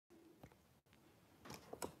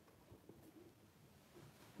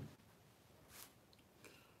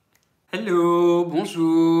Hello,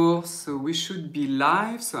 bonjour. So we should be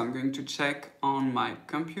live. So I'm going to check on my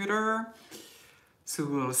computer. So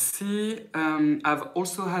we'll see. I've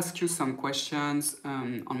also asked you some questions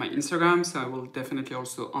on my Instagram. So I will definitely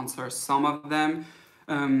also answer some of them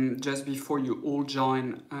just before you all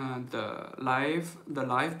join the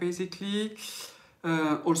live basically.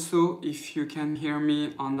 Also, if you can hear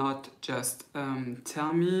me or not, just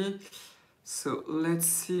tell me. So let's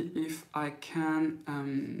see if I can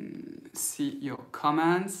see your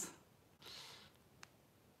comments.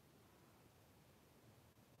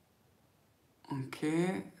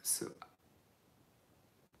 Okay,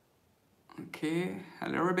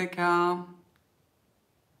 hello Rebecca.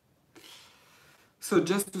 So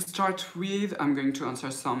just to start with, I'm going to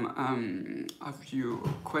answer some of your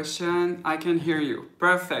questions. I can hear you,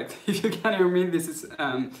 perfect. If you can hear me, this is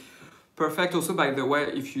perfect. Also, by the way,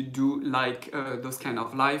 if you do like those kind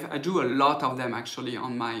of live, I do a lot of them actually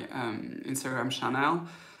on my Instagram channel.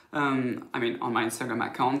 I mean, on my Instagram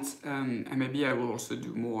account, and maybe I will also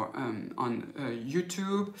do more on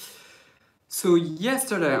YouTube. So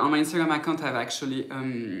yesterday on my Instagram account, I've actually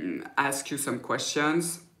asked you some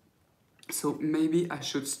questions. So maybe I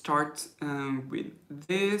should start with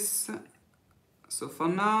this. So for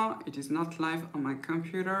now, it is not live on my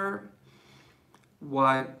computer.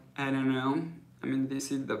 Why? I don't know. I mean,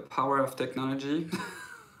 this is the power of technology.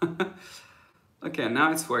 Okay,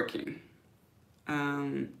 now it's working.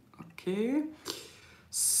 Okay.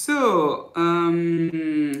 So,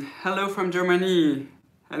 hello from Germany.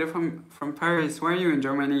 Hello from Paris. Where are you in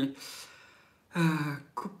Germany?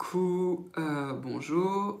 Coucou,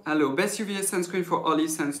 bonjour. Hello, best UVA sunscreen for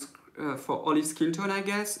olive skin tone, I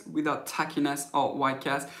guess, without tackiness or white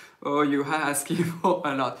cast. Oh, you are asking for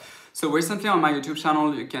a lot. So recently on my YouTube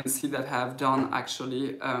channel, you can see that I have done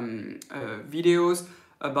actually videos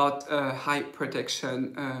about high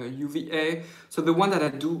protection UVA. So the one that I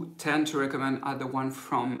do tend to recommend are the one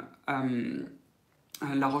from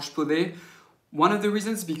La Roche-Posay. One of the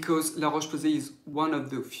reasons because La Roche-Posay is one of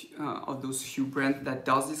those few brands that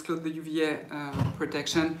does disclose the UVA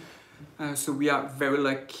protection. So we are very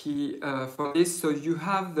lucky for this. So you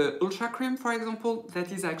have the Ultra Cream, for example,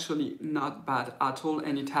 that is actually not bad at all,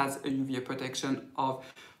 and it has a UVA protection of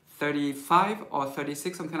 35 or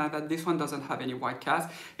 36, something like that. This one doesn't have any white cast.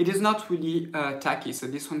 It is not really tacky, so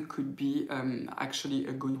this one could be actually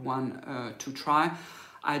a good one to try.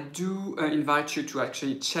 I do invite you to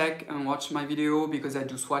actually check and watch my video because I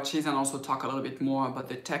do swatches and also talk a little bit more about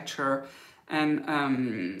the texture and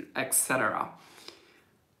etc.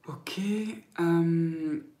 Okay,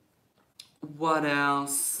 what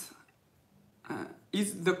else?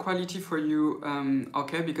 Is the quality for you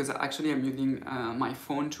okay? Because actually I'm using my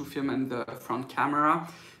phone to film in the front camera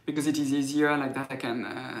because it is easier, like that I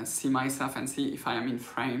can see myself and see if I am in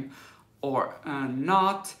frame or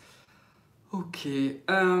not. Okay,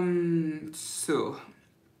 so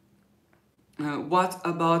what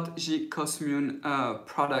about J. Cosmune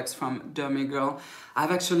products from Dermigirl?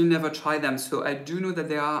 I've actually never tried them, so I do know that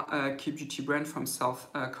they are a key beauty brand from South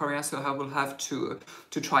Korea, so I will have to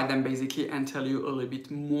try them basically and tell you a little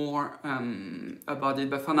bit more about it.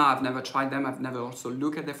 But for now, I've never tried them. I've never also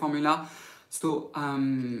looked at the formula. So,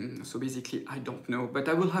 so basically, I don't know, but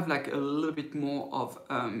I will have like a little bit more of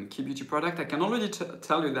key beauty product. I can already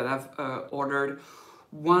tell you that I've ordered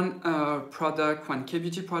one product, one key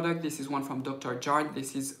beauty product. This is one from Dr. Jart.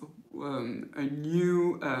 This is a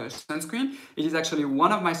new sunscreen. It is actually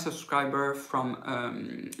one of my subscribers from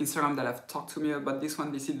Instagram that have talked to me about this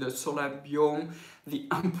one. This is the Solar Biome, the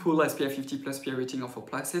Ampoule SPF 50 plus PA rating of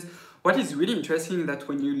 4+. What is really interesting is that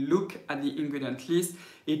when you look at the ingredient list,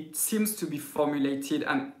 it seems to be formulated,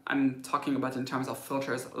 and I'm talking about in terms of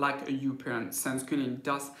filters, like a UPN sunscreen. It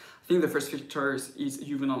does, I think the first filter is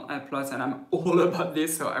Uvinol A+, and I'm all about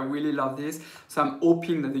this, so I really love this. So I'm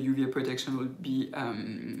hoping that the UVA protection will be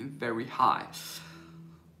very high.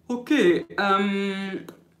 Okay,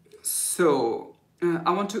 so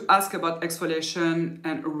I want to ask about exfoliation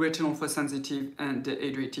and retinol for sensitive and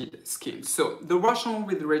dehydrated skin. So the rationale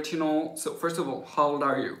with retinol, so first of all, how old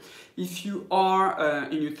are you? If you are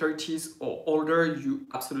in your 30s or older, you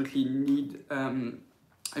absolutely need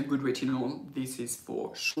a good retinol. This is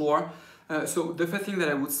for sure. So the first thing that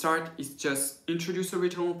I would start is just introduce a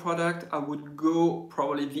retinol product. I would go,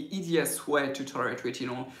 probably the easiest way to tolerate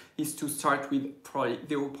retinol is to start with probably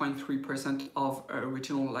 0.3% of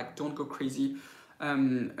retinol. Like, don't go crazy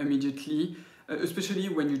immediately, especially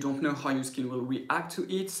when you don't know how your skin will react to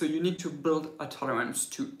it. So you need to build a tolerance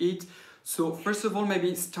to it. So first of all,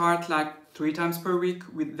 maybe start like 3 times per week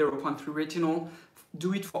with 0.3 retinol.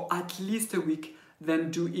 Do it for at least a week.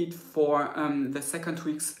 then do it for the second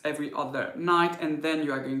weeks every other night, and then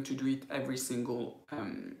you are going to do it every single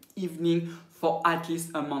evening for at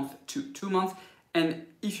least a month to 2 months. And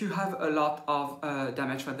if you have a lot of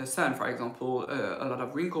damage from the sun, for example, a lot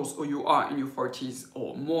of wrinkles, or you are in your 40s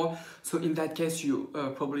or more, so in that case, you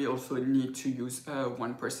probably also need to use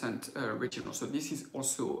 1% retinol. So this is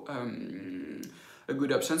also a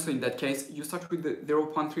good option. So in that case, you start with the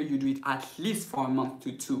 0.3, you do it at least for a month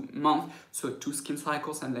to 2 months, so 2 skin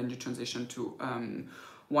cycles, and then you transition to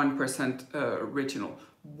 1% retinol.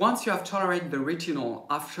 Once you have tolerated the retinol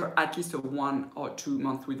after at least a 1 or 2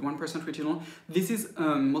 months with 1% retinol, this is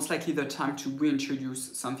most likely the time to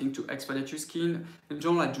reintroduce something to exfoliate your skin. In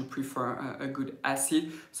general, I do prefer a good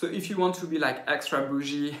acid. So if you want to be like extra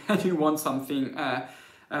bougie and you want something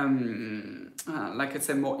like I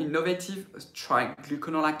said, more innovative, try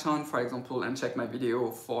gluconolactone, for example, and check my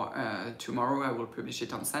video for tomorrow. I will publish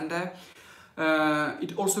it on Sunday.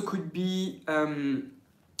 It also could be an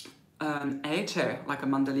AHA, like a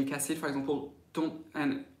mandelic acid, for example,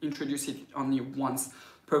 and introduce it only once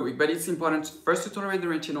per week. But it's important first to tolerate the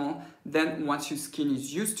retinol, then once your skin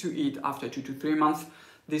is used to it after 2 to 3 months,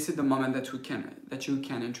 this is the moment that you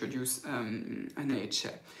can introduce an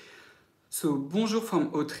AHA. So, bonjour from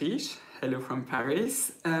Autriche, hello from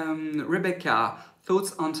Paris. Rebecca,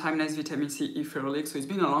 thoughts on timeless vitamin C ferulic. So it's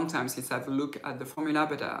been a long time since I've looked at the formula,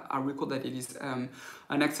 but I recall that it is an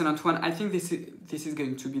excellent one. I think this is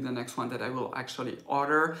going to be the next one that I will actually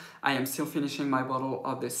order. I am still finishing my bottle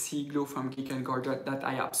of the Sea Glow from Geek and Gorgeous that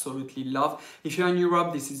I absolutely love. If you're in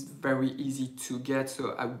Europe, this is very easy to get,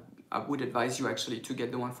 so I would advise you actually to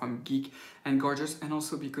get the one from Geek and Gorgeous, and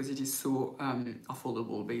also because it is so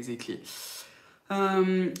affordable, basically.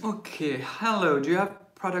 Okay, hello, do you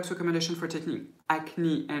have products recommendation for taking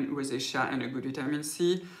acne and rosacea and a good vitamin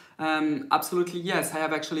C? Absolutely, yes. I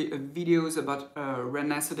have actually videos about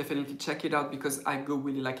redness, so definitely check it out because I go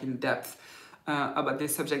really like in depth about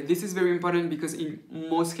this subject. This is very important because in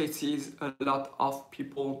most cases, a lot of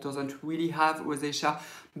people doesn't really have rosacea,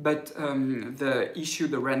 but the issue,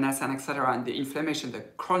 the redness and etc., and the inflammation, the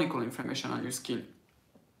chronic inflammation on your skin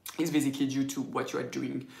is basically due to what you are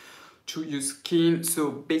doing to your skin.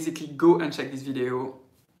 So basically go and check this video.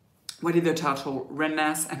 What is the title?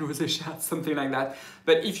 Redness and rosacea, something like that.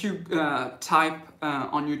 But if you type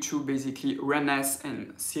on YouTube basically redness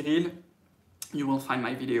and Cyril, you will find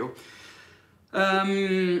my video.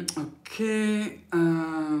 Okay.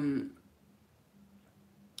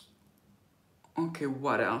 Okay,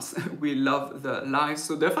 what else? We love the lives,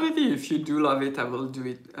 so definitely if you do love it, I will do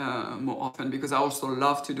it more often because I also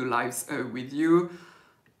love to do lives with you.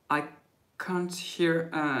 I can't hear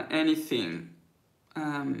anything.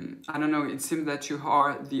 I don't know, it seems that you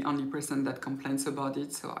are the only person that complains about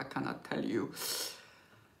it, so I cannot tell you.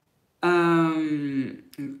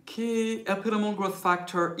 Okay, epidermal growth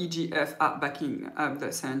factor, EGF, are backing up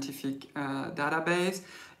the scientific database.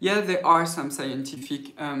 Yeah, there are some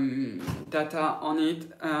scientific data on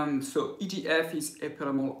it. So EGF is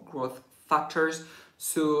epidermal growth factors.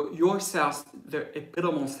 So your cells, the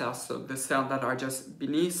epidermal cells, so the cells that are just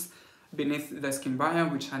beneath the skin barrier,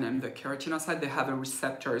 which I named the keratinocyte, they have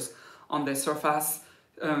receptors on the surface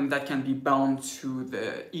that can be bound to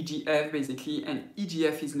the EGF basically, and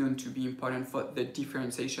EGF is known to be important for the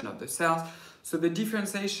differentiation of the cells. So the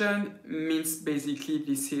differentiation means basically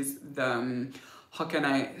this is the, how can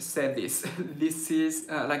I say this? This is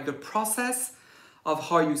like the process of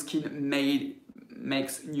how your skin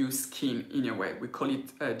makes new skin in a way. We call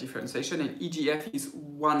it differentiation, and EGF is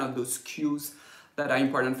one of those cues that are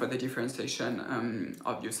important for the differentiation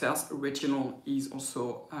of your cells. Retinol is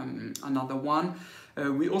also another one.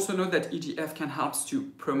 We also know that EGF can help to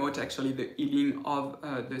promote actually the healing of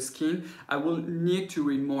the skin. I will need to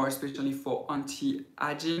read more, especially for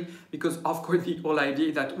anti-aging, because of course the whole idea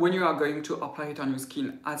is that when you are going to apply it on your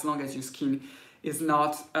skin, as long as your skin is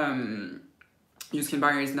not your skin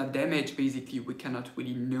barrier is not damaged, basically we cannot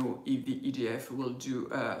really know if the EGF will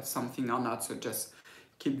do something or not, so just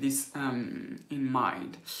keep this in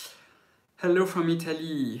mind. Hello from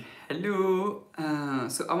Italy. Hello.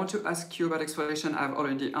 So I want to ask you about exfoliation. I've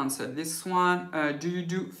already answered this one. Do you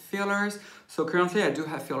do fillers? So currently I do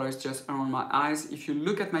have fillers just around my eyes. If you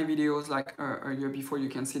look at my videos like a year before, you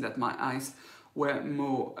can see that my eyes were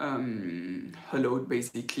more hollowed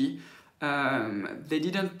basically. They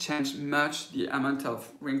didn't change much the amount of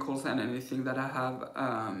wrinkles and anything that I have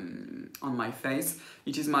on my face.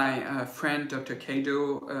 It is my friend Dr.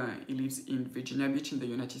 Kado, he lives in Virginia Beach in the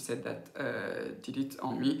United States, that did it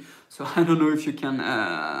on me. So I don't know if you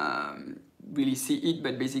can really see it,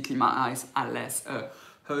 but basically my eyes are less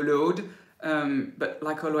hollowed. But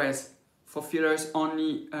like always, for fillers,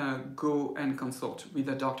 only go and consult with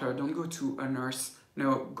a doctor. Don't go to a nurse.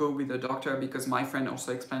 No, go with a doctor, because my friend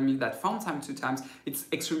also explained me that from time to time, it's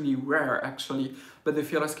extremely rare actually, but the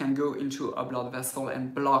fillers can go into a blood vessel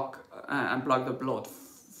and block the blood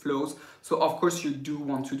flows. So of course you do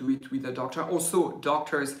want to do it with a doctor. Also,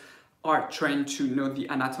 doctors are trained to know the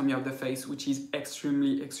anatomy of the face, which is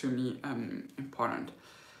extremely important.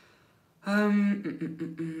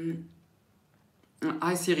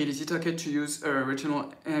 Hi Cyril, is it okay to use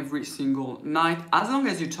retinol every single night? As long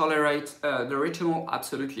as you tolerate the retinol,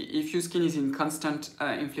 absolutely. If your skin is in constant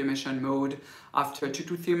inflammation mode after 2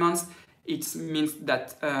 to 3 months, it means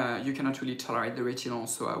that you cannot really tolerate the retinol,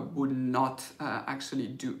 so I would not actually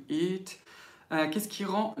do it. Qu'est-ce qui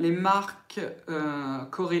rend les marques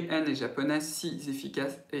coréennes et japonaises si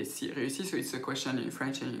efficaces et si réussies? So it's a question in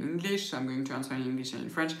French and in English, so I'm going to answer in English and in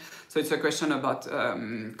French. So it's a question about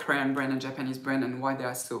Korean brand and Japanese brand and why they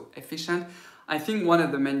are so efficient. I think one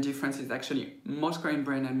of the main differences is actually most Korean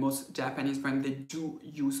brand and most Japanese brand, they do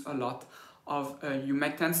use a lot of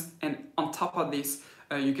humectants, and on top of this,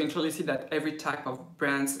 you can clearly see that every type of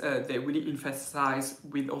brands, they really emphasize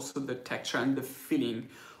with also the texture and the feeling,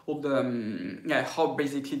 or the how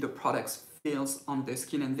basically the products feels on the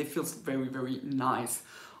skin, and they feel very nice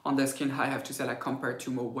on the skin, I have to say, like compared to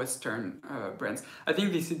more Western brands. I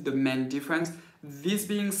think this is the main difference. This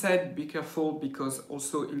being said, be careful, because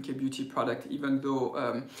also in K-beauty product, even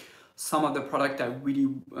though some of the products are really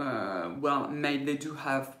well made, they do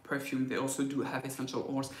have perfume, they also do have essential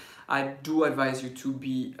oils. I do advise you to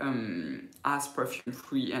be as perfume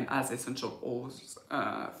free and as essential oils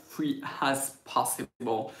free as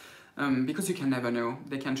possible, because you can never know,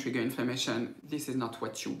 they can trigger inflammation. This is not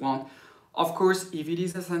what you want. Of course, if it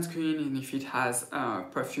is a sunscreen and if it has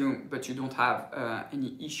perfume, but you don't have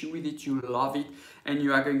any issue with it, you love it, and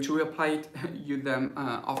you are going to reapply it, use them,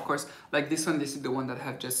 of course. Like this one, this is the one that I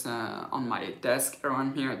have just on my desk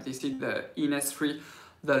around here. This is the Innisfree,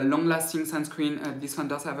 the long-lasting sunscreen. This one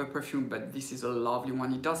does have a perfume, but this is a lovely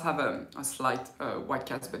one. It does have a slight white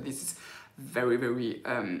cast, but this is very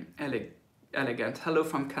elegant. Hello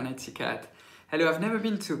from Connecticut. Hello, I've never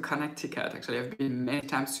been to Connecticut, actually. I've been many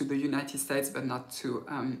times to the United States, but not to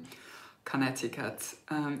Connecticut.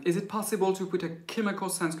 Is it possible to put a chemical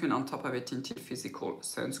sunscreen on top of a tinted physical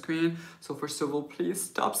sunscreen? So first of all, please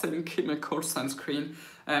stop saying chemical sunscreen.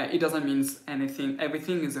 It doesn't mean anything.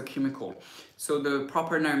 Everything is a chemical. So the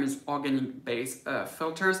proper name is organic-based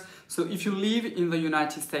filters. So if you live in the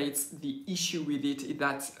United States, the issue with it is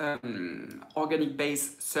that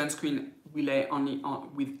organic-based sunscreen rely only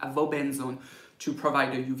with avobenzone to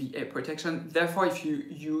provide a UVA protection. Therefore, if you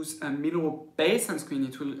use a mineral-based sunscreen,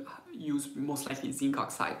 it will use most likely zinc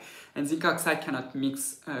oxide. And zinc oxide cannot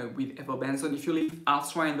mix with avobenzone. If you live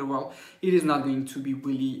elsewhere in the world, it is not going to be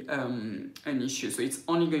really an issue. So it's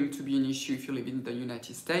only going to be an issue if you live in the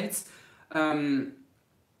United States. Of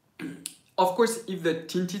course, if the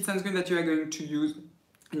tinted sunscreen that you are going to use,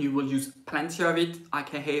 and you will use plenty of it,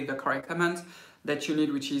 aka the correct amount that you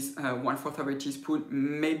need, which is 1/4 of a teaspoon,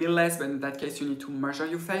 maybe less, but in that case you need to measure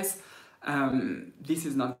your face. This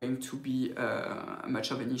is not going to be much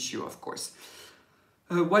of an issue, of course.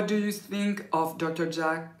 What do you think of Dr.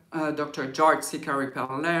 George Sika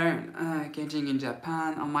Repeller engaging in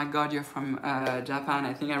Japan? Oh my god, you're from Japan.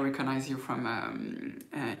 I think I recognize you from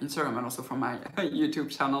Instagram and also from my YouTube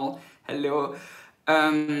channel. Hello.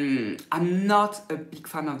 I'm not a big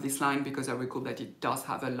fan of this line because I recall that it does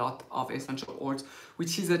have a lot of essential oils,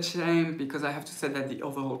 which is a shame because I have to say that the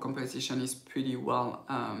overall composition is pretty well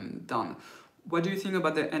done. What do you think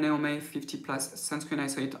about the Neome 50 Plus sunscreen? I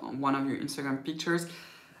saw it on one of your Instagram pictures.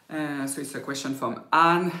 So it's a question from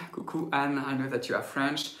Anne. Coucou Anne, I know that you are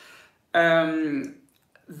French.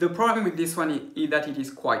 The problem with this one is that it is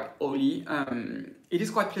quite oily. It is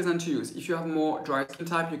quite pleasant to use. If you have more dry skin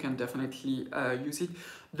type, you can definitely use it.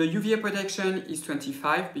 The UVA protection is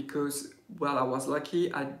 25 because, well, I was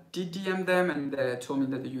lucky. I did DM them and they told me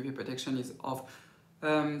that the UVA protection is of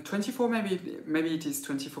 24, maybe it is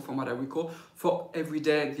 24 from what I recall. For every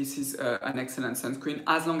day, this is an excellent sunscreen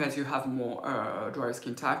as long as you have more dry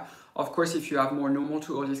skin type. Of course, if you have more normal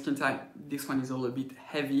to oily skin type, this one is a little bit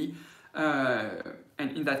heavy.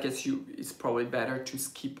 And in that case, it's probably better to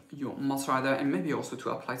skip your moisturizer and maybe also to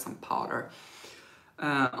apply some powder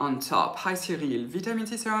on top. Hi Cyril, vitamin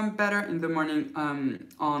C serum better in the morning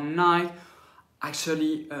or night?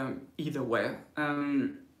 Actually, either way.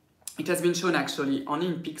 It has been shown actually only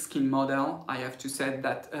in peak skin model, I have to say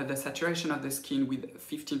that the saturation of the skin with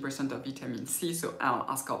 15% of vitamin C, so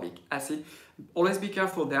L-ascorbic acid. Always be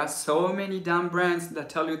careful, there are so many damn brands that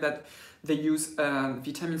tell you that they use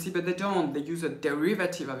vitamin C, but they don't. They use a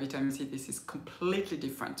derivative of vitamin C. This is completely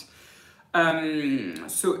different.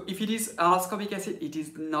 So if it is ascorbic acid, it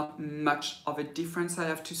is not much of a difference, I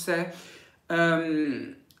have to say.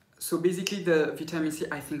 So basically the vitamin C,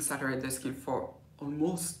 I think, saturates the skin for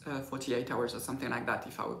almost 48 hours or something like that,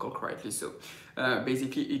 if I recall correctly. So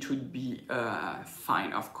basically it would be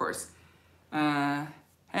fine, of course.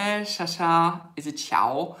 Hey, Shasha, is it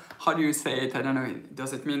ciao? How do you say it? I don't know.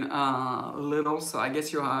 Does it mean little? So I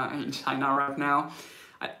guess you are in China right now.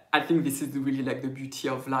 I think this is really like the beauty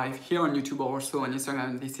of life here on YouTube or also on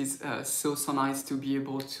Instagram. This is so nice to be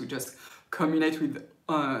able to just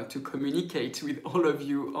communicate with all of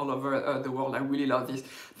you all over the world. I really love this.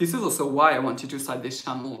 This is also why I wanted to start this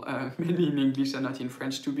channel mainly in English and not in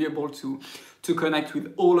French, to be able to connect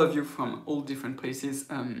with all of you from all different places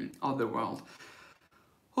of the world.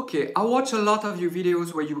 Okay, I watch a lot of your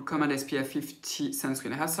videos where you recommend SPF 50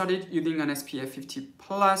 sunscreen. I have started using an SPF 50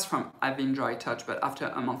 plus from having dry touch, but after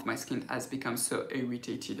a month my skin has become so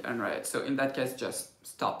irritated and red. So in that case, just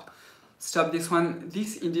stop this one.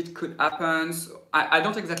 This indeed could happen. So I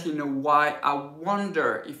don't exactly know why. I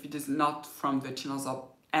wonder if it is not from the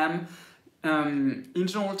tinosyl M. In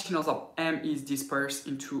general, tinosyl M is dispersed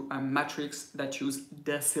into a matrix that use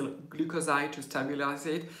decyl glucoside to stabilize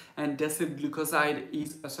it, and decyl glucoside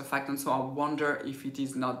is a surfactant, so I wonder if it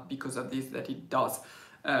is not because of this that it does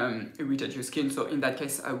irritate your skin. So in that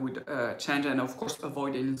case, I would change, and of course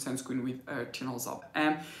avoid any sunscreen with tinosyl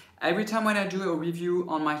M. Every time when I do a review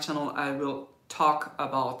on my channel, I will talk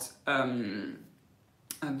about the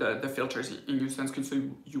filters in your sunscreen, so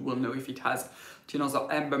you will know if it has tinosyl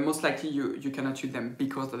M, but most likely you cannot use them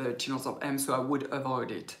because of the tinosyl M, so I would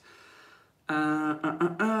avoid it.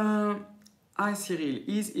 Hi Cyril,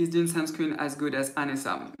 is Isdin sunscreen as good as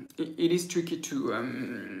Anessa? It is tricky to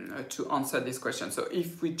answer this question. So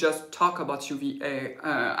if we just talk about UVA,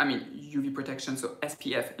 UV protection, so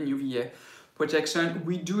SPF and UVA protection,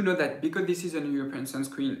 we do know that because this is a European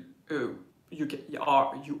sunscreen, you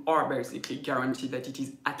are basically guaranteed that it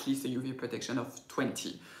is at least a UV protection of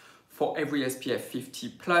 20 for every SPF 50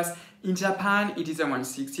 plus. In Japan, it is around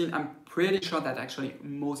 16. I'm pretty sure that actually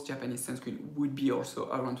most Japanese sunscreen would be also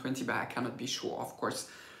around 20, but I cannot be sure, of course,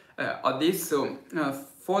 of this. So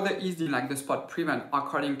for the Isdin, like the Spot Prevent,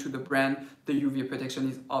 according to the brand, the UV protection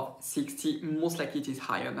is of 60. Most likely it is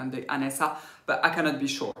higher than the Anessa, but I cannot be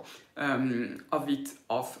sure of it,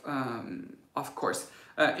 of course.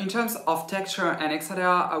 In terms of texture and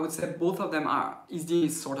etc., I would say both of them are, Isdin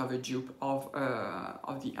is sort of a dupe of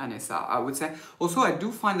the Anessa, I would say. Also, I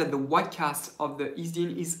do find that the white cast of the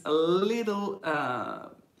Isdin is a little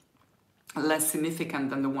less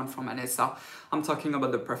significant than the one from Anessa. I'm talking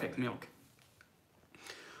about the Perfect Milk.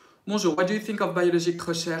 Bonjour, what do you think of Biologique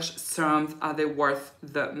Recherche serums? Are they worth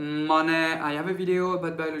the money? I have a video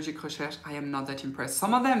about Biologique Recherche. I am not that impressed.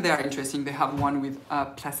 Some of them, they are interesting. They have one with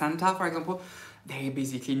placenta, for example. There is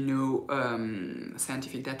basically no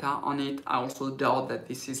scientific data on it. I also doubt that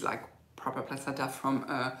this is like proper placenta from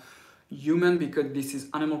a human, because this is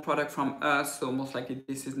animal product from us, so most likely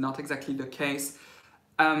this is not exactly the case.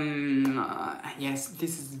 Yes,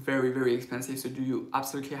 this is very expensive, so do you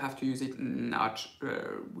absolutely have to use it? Not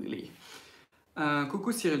really.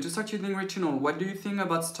 Coucou Cyril, to start using retinol, what do you think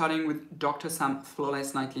about starting with Dr. Sam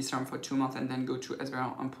Flawless Nightly Serum for 2 months and then go to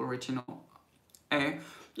Esveron Ampoule Retinol?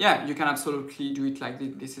 Yeah, you can absolutely do it like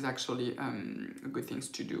this. This is actually a good thing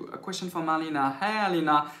to do. A question from Alina. Hey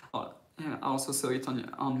Alina, oh, yeah, I also saw it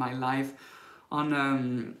on my live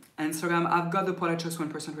on Instagram. I've got the product just 1%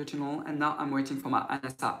 retinol, and now I'm waiting for my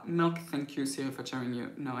Anessa milk. Thank you, Cyril, for sharing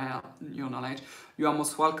your knowledge. You are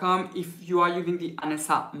most welcome. If you are using the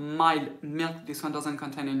Anessa mild milk, this one doesn't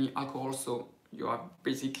contain any alcohol, so you are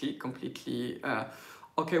basically completely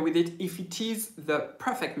okay with it. If it is the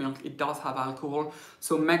Perfect Milk, it does have alcohol,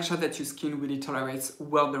 so make sure that your skin really tolerates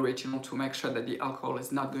well the retinol to make sure that the alcohol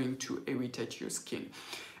is not going to irritate your skin.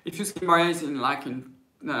 If your skin barrier is in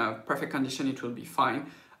perfect condition, it will be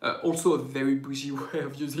fine. Also, a very bougie way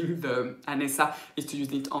of using the Anessa is to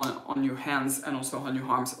use it on your hands and also on your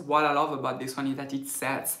arms. What I love about this one is that it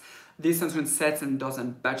sets. This sunscreen sets and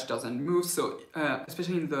doesn't budge, doesn't move. So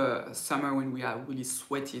especially in the summer when we are really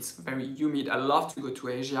sweaty, it's very humid. I love to go to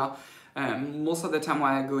Asia. Most of the time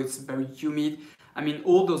when I go, it's very humid. I mean,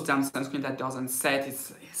 all those damn sunscreen that doesn't set,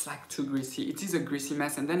 it's like too greasy. It is a greasy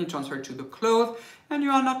mess, and then it transfers to the clothes, and you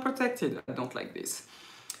are not protected. I don't like this.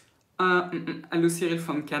 Hello Cyril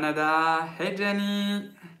from Canada. Hey Jenny.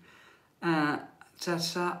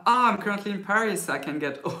 Chacha. I'm currently in Paris, so I can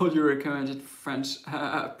get all your recommended French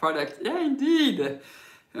products. Yeah, indeed.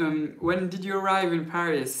 When did you arrive in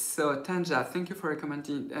Paris? So Tanja, thank you for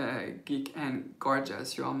recommending Geek and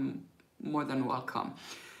Gorgeous. You are more than welcome.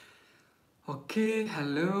 Okay,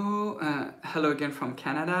 hello. Hello again from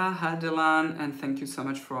Canada. Hi Dylan, and thank you so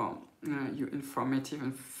much for your informative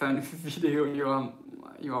and fun video. You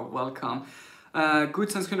are welcome. Good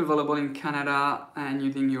sunscreen available in Canada and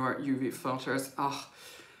using your UV filters.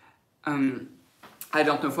 I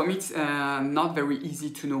don't know. For me, it's not very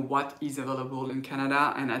easy to know what is available in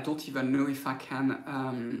Canada, and I don't even know if I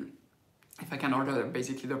can order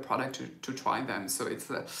basically the product to try them. So it's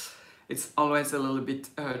always a little bit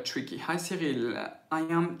tricky. Hi Cyril, I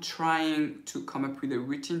am trying to come up with a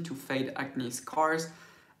routine to fade acne scars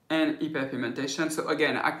and hyperpigmentation. So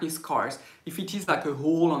again, acne scars, if it is like a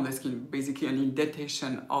hole on the skin, basically an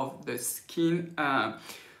indentation of the skin,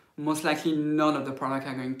 most likely none of the product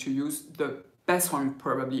I'm going to use. The best one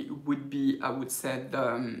probably would be, I would say,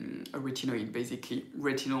 the retinoid, basically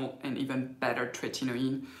retinol and even better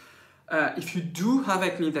tretinoin. If you do have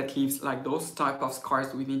acne that leaves like those type of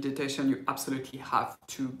scars with indentation, you absolutely have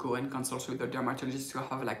to go and consult with the dermatologist to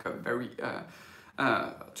have like a very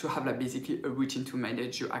to have like basically a routine to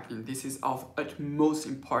manage your acne. This is of utmost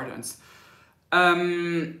importance.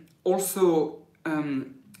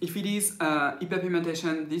 If it is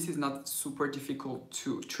hyperpigmentation, this is not super difficult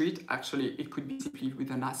to treat. Actually, it could be simply with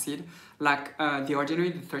an acid. Like the ordinary,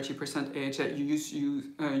 the 30% AHA, you use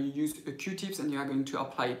Q-tips and you are going to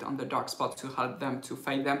apply it on the dark spots to help them to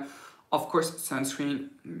fade them. Of course, sunscreen,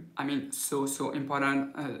 I mean, so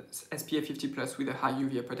important. SPF 50 plus with a high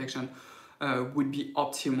UVA protection would be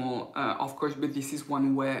optimal, of course, but this is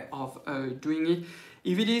one way of doing it.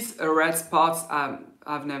 If it is red spots,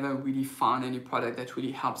 I've never really found any product that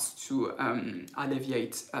really helps to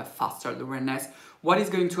alleviate faster the redness. What is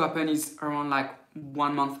going to happen is around like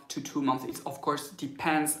 1 month to 2 months. It of course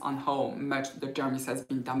depends on how much the dermis has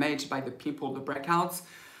been damaged by the pimple, the breakouts.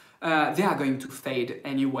 They are going to fade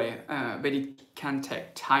anyway, but it can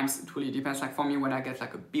take times. It really depends. Like for me, when I get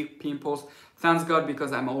like a big pimples, thanks God,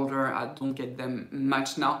 because I'm older, I don't get them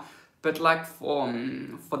much now. But like for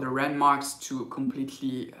the red marks to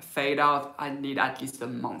completely fade out, I need at least a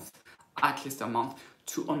month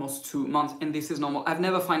to almost 2 months, and this is normal. I've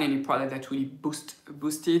never found any product that really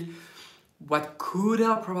boosted. What could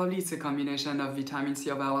help probably is a combination of vitamin C,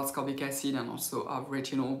 of ascorbic acid, and also of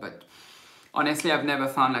retinol, but honestly, I've never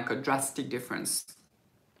found like a drastic difference.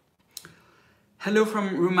 Hello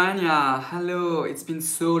from Romania. Hello, it's been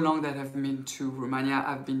so long that I've been to Romania.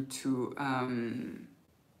 I've been to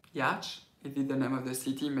Iași, is it the name of the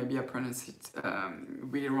city? Maybe I pronounce it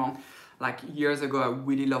really wrong. Like years ago, I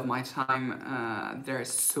really loved my time. They're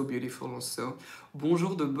so beautiful also.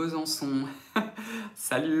 Bonjour de Besançon.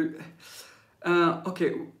 Salut.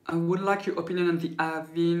 Okay, I would like your opinion on the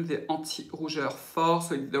Avène, the anti-rougeur force,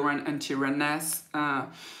 so it's the anti-redness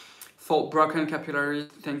for broken capillaries.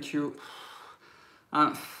 Thank you.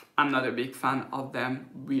 I'm not a big fan of them,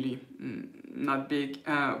 really, not big.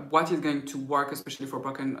 What is going to work, especially for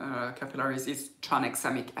broken capillaries, is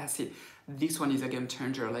tranexamic acid. This one is a game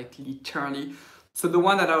changer, like literally. So the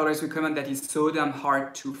one that I always recommend that is so damn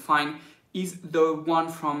hard to find is the one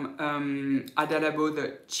from Adalabo,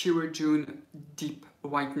 the Chirurgeon Deep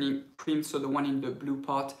Whitening Cream, so the one in the blue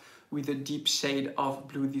pot with a deep shade of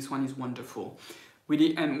blue. This one is wonderful.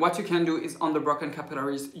 Really, and what you can do is on the broken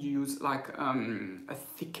capillaries, you use like a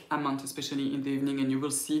thick amount, especially in the evening, and you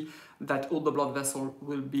will see that all the blood vessels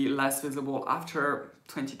will be less visible after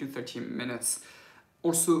 20 to 30 minutes.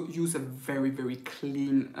 Also use a very, very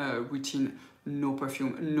clean routine, no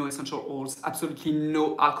perfume, no essential oils, absolutely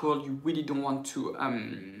no alcohol. You really don't want to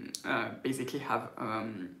basically have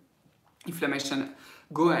inflammation.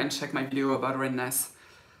 Go and check my video about redness.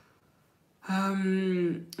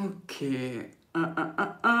 Okay.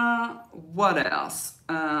 What else?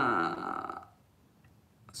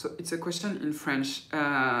 So it's a question in French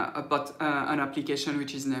about an application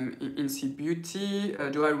which is named INSEE Beauty.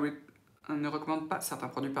 Ne recommande pas certains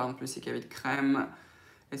produits, par exemple le Cicavit crème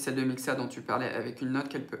et celle de Mixa dont tu parlais avec une note,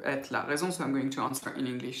 quelle peut être la raison? So I'm going to answer in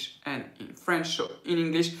English and in French. So in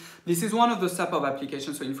English, this is one of the type of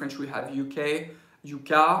applications. So in French we have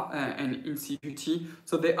Yuka and INSEE Beauty.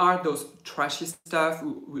 So they are those trashy stuff.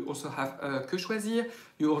 We also have Que Choisir.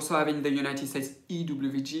 You also have in the United States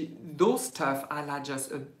EWG. Those stuff are like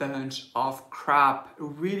just a bunch of crap.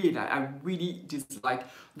 Really, I really dislike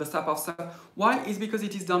the type of stuff. Why? It's because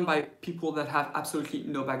it is done by people that have absolutely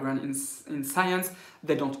no background in science.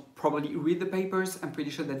 They don't probably read the papers. I'm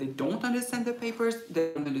pretty sure that they don't understand the papers,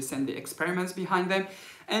 they don't understand the experiments behind them,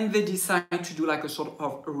 and they decide to do like a sort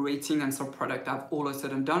of rating, and some product have all of a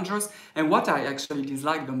sudden dangerous. And what I actually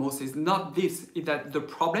dislike the most is not this, is that the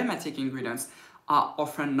problematic ingredients are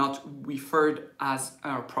often not referred as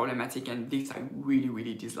problematic, and this I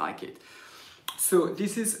really dislike it. So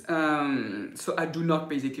this is, so I do not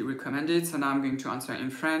basically recommend it. So now I'm going to answer in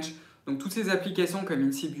French. Donc toutes ces applications comme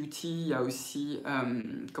Incy Beauty, il y a aussi,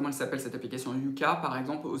 comment elle s'appelle cette application, Yuka par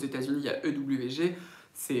exemple. Aux États-Unis il y a EWG.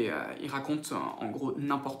 Ils racontent en gros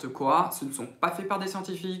n'importe quoi. Ce ne sont pas faits par des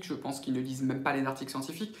scientifiques. Je pense qu'ils ne lisent même pas les articles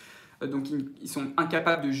scientifiques. Donc ils sont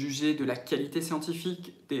incapables de juger de la qualité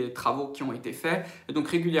scientifique des travaux qui ont été faits. Et donc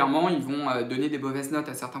régulièrement, ils vont donner des mauvaises notes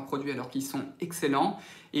à certains produits alors qu'ils sont excellents.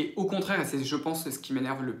 Et au contraire, et c'est je pense ce qui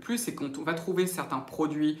m'énerve le plus, c'est qu'on va trouver certains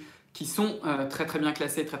produits qui sont très bien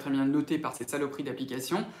classés, très bien notés par ces saloperies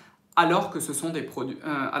d'applications, alors que ce sont des produits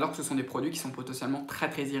qui sont potentiellement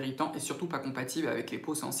très irritants et surtout pas compatibles avec les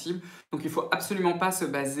peaux sensibles. Donc il ne faut absolument pas se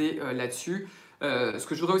baser là-dessus. Ce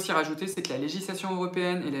que je voudrais aussi rajouter, c'est que la législation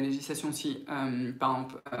européenne et la législation aussi, par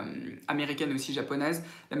exemple, américaine et aussi japonaise,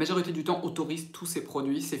 la majorité du temps autorise tous ces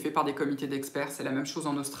produits. C'est fait par des comités d'experts, c'est la même chose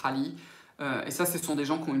en Australie. Et ça, ce sont des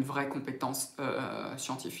gens qui ont une vraie compétence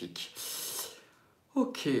scientifique.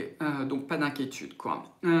 Ok, donc pas d'inquiétude quoi.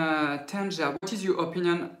 Tanja, what is your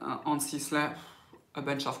opinion on Sisley? A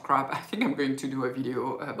bunch of crap. I think I'm going to do a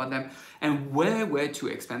video about them, and way too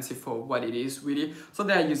expensive for what it is really. So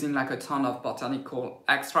they are using like a ton of botanical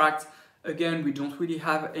extracts. Again, we don't really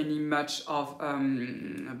have any much of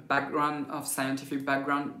scientific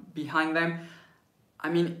background behind them. I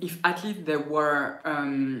mean, if at least they were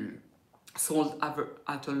sold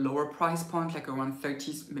at a lower price point, like around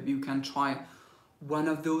 30s, maybe you can try one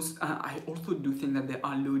of those. I also do think that they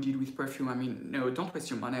are loaded with perfume. I mean, no, don't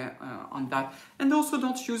waste your money on that. And also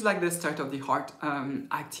don't use like the state-of-the-art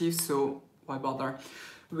active, so why bother?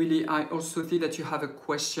 Really, I also think that you have a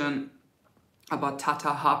question about Tata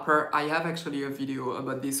Harper. I have actually a video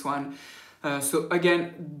about this one. So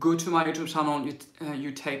again, go to my YouTube channel,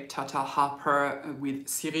 you type Tata Harper with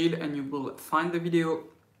Cyril and you will find the video.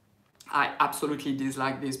 I absolutely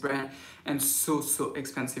dislike this brand, and so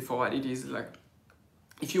expensive for what it is. Like,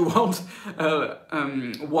 if you want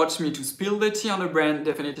watch me to spill the tea on a brand,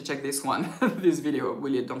 definitely check this one, this video.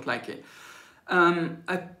 Really don't like it.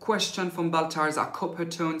 A question from Baltazar: Copper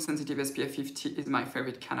Tone Sensitive SPF 50 is my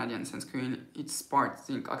favorite Canadian sunscreen. It's Spart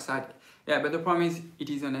zinc oxide. Yeah, but the problem is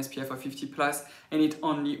it is an SPF of 50 plus, and it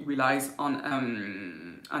only relies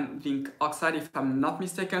on zinc oxide, if I'm not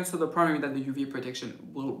mistaken. So the problem is that the UV protection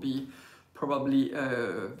will be probably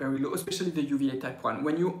very low, especially the UVA type 1.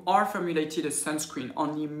 When you are formulated a sunscreen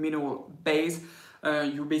on the mineral base,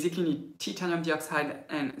 you basically need titanium dioxide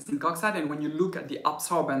and zinc oxide, and when you look at the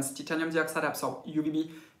absorbance, titanium dioxide absorbs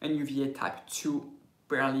UVB and UVA type 2,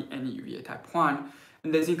 barely any UVA type 1,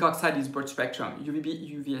 and the zinc oxide is broad spectrum, UVB,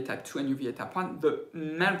 UVA type 2 and UVA type 1. The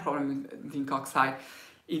main problem with zinc oxide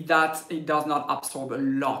is that it does not absorb a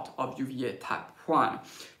lot of UVA type 1.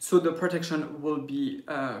 So the protection will be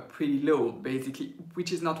pretty low, basically,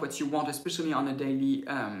 which is not what you want, especially on a daily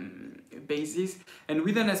basis. And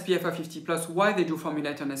with an SPF of 50 plus, why they do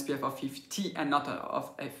formulate an SPF of 50 and not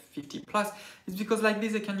of F50 plus is because like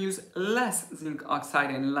this they can use less zinc oxide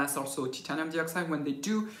and less also titanium dioxide when they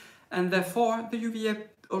do, and therefore the UVA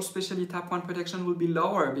or especially type 1 protection will be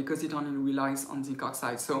lower because it only relies on zinc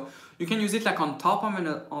oxide. So you can use it like on top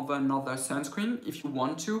of another sunscreen if you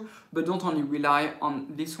want to, but don't only rely on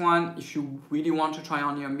this one. If you really want to try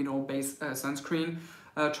on your mineral-based sunscreen,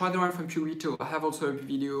 try the one from Purito. I have also a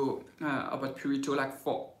video about Purito, like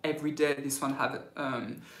for every day. This one had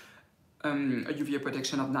a UVA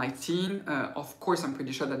protection of 19. Of course, I'm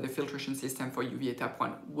pretty sure that the filtration system for UVA type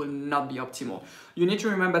 1 will not be optimal. You need to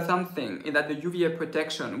remember something, is that the UVA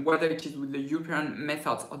protection, whether it is with the European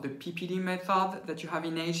methods or the PPD method that you have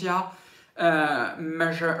in Asia,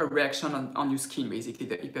 measure a reaction on your skin, basically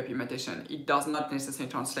the hyperpigmentation. It does not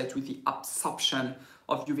necessarily translate with the absorption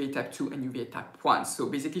of UVA type 2 and UVA type 1. So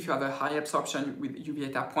basically if you have a high absorption with UVA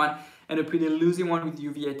type 1 and a pretty loosey one with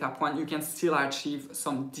UVA type 1, you can still achieve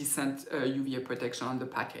some decent UVA protection on the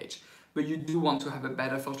package. But you do want to have a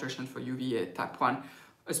better filtration for UVA type 1,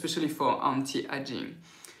 especially for anti-aging.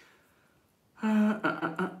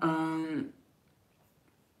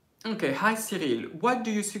 Okay, hi Cyril. What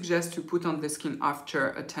do you suggest to put on the skin after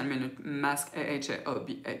a 10-minute mask, AHA or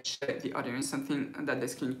BHA? The other is something that the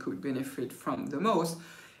skin could benefit from the most.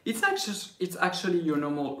 It's actually your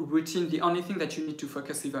normal routine. The only thing that you need to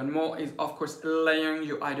focus even more is, of course, layering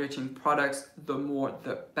your hydrating products. The more,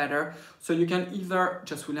 the better. So you can either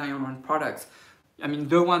just rely on one product. I mean,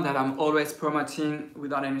 the one that I'm always promoting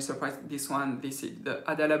without any surprise, this one, this is the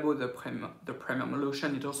Adalabo, the premium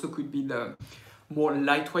lotion. It also could be the more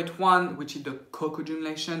lightweight one, which is the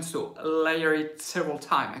co-coagulation. So layer it several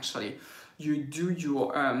times actually. You do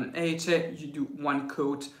your AHA, you do one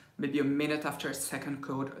coat, maybe a minute after second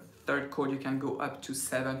coat, third coat, you can go up to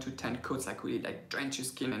 7 to 10 coats, like really like drench your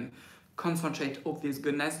skin and concentrate all this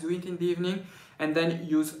goodness. Do it in the evening, and then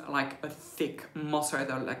use like a thick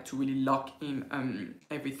moisturizer, like to really lock in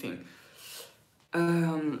everything.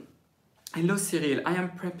 Hello Cyril, I am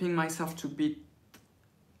prepping myself to beat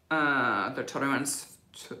the tolerance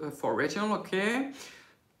for retinol, okay?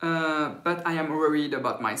 But I am worried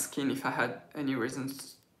about my skin. If I had any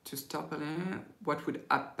reasons to stop it, what would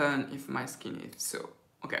happen if my skin is so?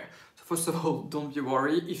 Okay, so first of all, don't be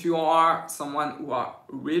worried. If you are someone who are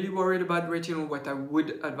really worried about retinol, what I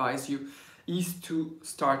would advise you is to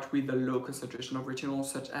start with a low concentration of retinol,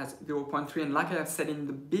 such as 0.3. And like I have said in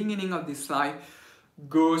the beginning of this slide,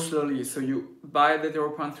 go slowly. So you buy the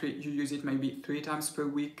 0.3, you use it maybe 3 times per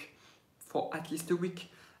week for at least a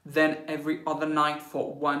week. Then every other night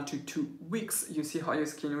for 1 to 2 weeks, you see how your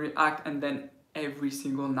skin reacts, and then every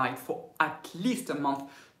single night for at least a month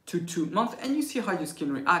to 2 months, and you see how your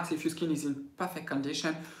skin reacts. If your skin is in perfect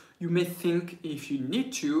condition, you may think if you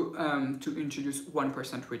need to introduce 1%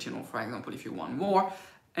 retinol, for example, if you want more.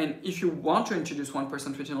 And if you want to introduce 1%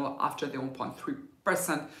 retinol after the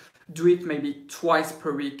 1.3%, do it maybe twice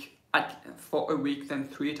per week for a week, then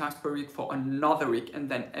 3 times per week for another week, and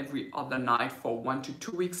then every other night for 1 to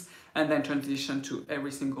 2 weeks, and then transition to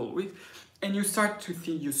every single week. And you start to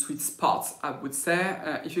feel your sweet spots, I would say.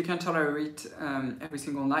 If you can tolerate every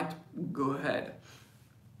single night, go ahead.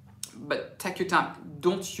 But take your time.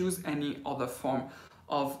 Don't use any other form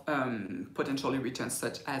of potential irritants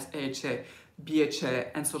such as AHA,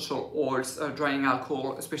 BHA, and social oils, drying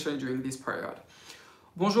alcohol, especially during this period.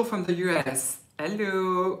 Bonjour from the US.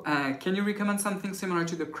 Hello. Can you recommend something similar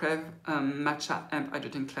to the Crave Matcha Hemp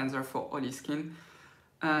Hydrogen Cleanser for oily skin?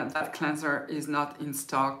 That cleanser is not in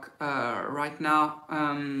stock right now.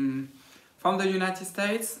 From the United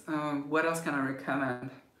States, what else can I recommend?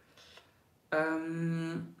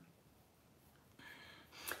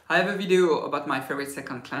 I have a video about my favorite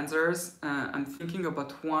second cleansers. I'm thinking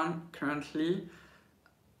about one currently.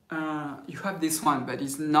 You have this one, but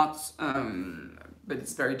it's not, but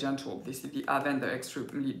it's very gentle. This is the Aven, the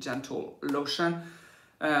extremely gentle lotion.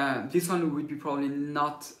 This one would be probably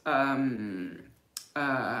not, I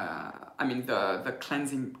mean, the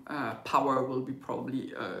cleansing power will be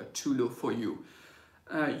probably too low for you.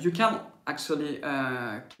 You can actually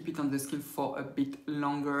keep it on the skin for a bit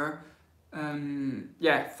longer.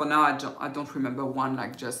 Yeah, for now I don't remember one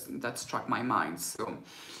like just that struck my mind. So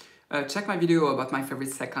check my video about my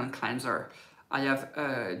favorite second cleanser. I have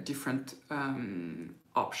a different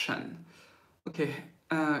option. Okay,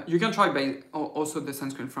 you can try also the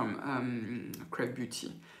sunscreen from Crave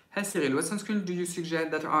Beauty. Hey Cyril, what sunscreen do you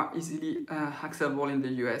suggest that are easily accessible in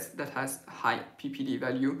the US that has high PPD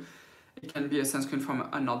value? It can be a sunscreen from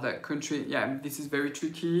another country. Yeah, this is very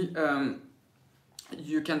tricky.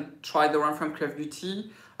 You can try the one from Crave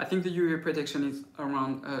Beauty. I think the UV protection is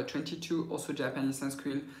around 22. Also, Japanese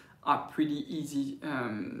sunscreen are pretty easy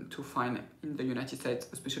to find in the United States,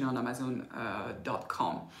 especially on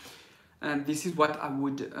Amazon.com. And this is what I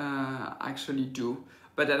would actually do.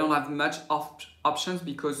 But I don't have much options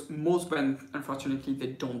because most brands, unfortunately, they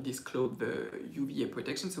don't disclose the UVA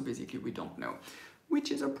protection. So basically, we don't know, which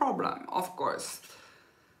is a problem, of course.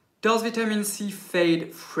 Does vitamin C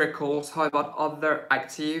fade freckles? How about other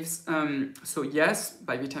actives? So yes,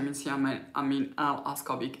 by vitamin C, I mean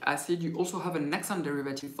L-ascorbic acid. You also have an excellent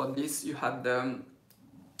derivative for this. You have the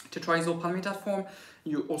tetraethyl palmitate form.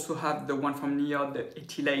 You also have the one from Neo, the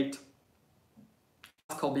ethylate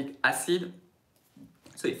ascorbic acid.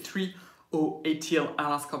 So it's 3-O-ethyl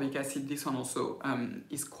L-ascorbic acid. This one also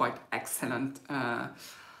is quite excellent.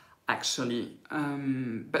 Actually,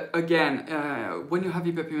 but again, when you have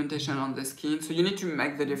hyperpigmentation on the skin, so you need to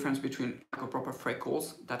make the difference between like a proper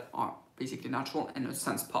freckles that are basically natural and a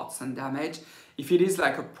sunspot, sun damage. If it is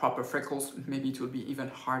like a proper freckles, maybe it will be even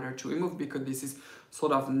harder to remove because this is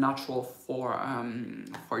sort of natural for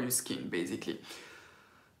your skin, basically.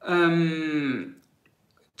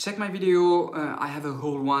 Check my video. I have a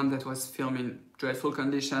whole one that was filmed in dreadful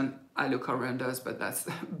condition. I look horrendous, but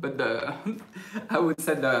I would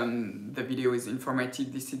say the video is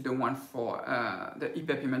informative. This is the one for the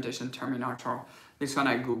hyperpigmentation terminator. This one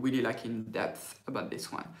I go really like in depth about this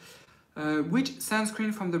one. Which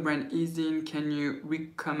sunscreen from the brand Isdin can you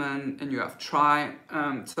recommend and you have tried?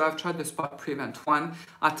 So I've tried the Spot Prevent one.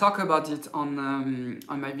 I talk about it on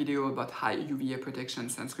my video about high UVA protection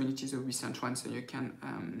sunscreen. It is a recent one, so you can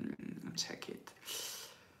check it.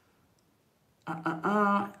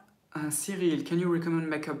 Cyril, can you recommend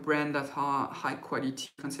makeup brand that are high quality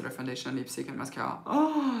concealer, foundation, lipstick, and mascara?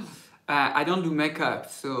 Oh, I don't do makeup,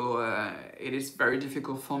 so it is very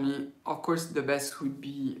difficult for me. Of course, the best would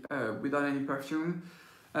be without any perfume.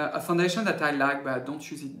 A foundation that I like, but I don't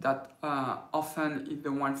use it that often, is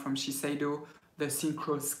the one from Shiseido, the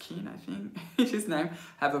Synchro Skin, I think is his name.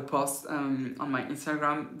 I have a post on my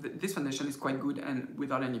Instagram. This foundation is quite good and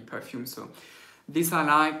without any perfume, so this I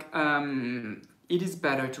like. It is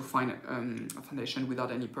better to find a foundation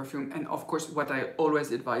without any perfume. And of course, what I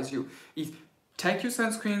always advise you is take your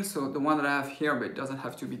sunscreen. So the one that I have here, but it doesn't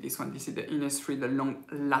have to be this one. This is the Innisfree, the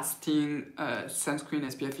long-lasting sunscreen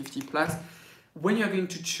SPF 50+. When you're going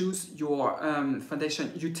to choose your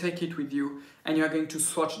foundation, you take it with you and you're going to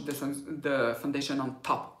swatch the foundation on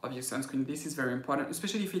top of your sunscreen. This is very important,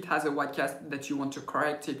 especially if it has a white cast that you want to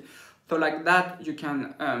correct it. So like that, you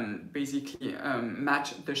can basically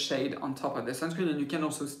match the shade on top of the sunscreen, and you can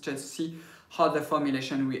also just see how the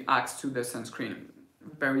formulation reacts to the sunscreen.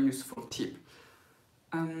 Very useful tip.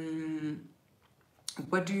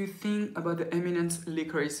 What do you think about the Eminence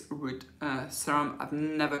Licorice Root serum? I've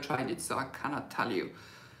never tried it, so I cannot tell you.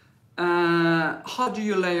 How do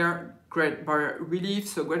you layer Great Barrier Relief?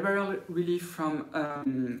 So Great Barrier Relief from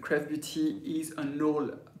Crave Beauty is an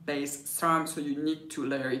oil-based serum, so you need to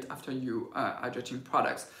layer it after you hydrating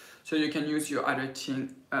products. So you can use your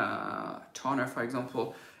hydrating toner, for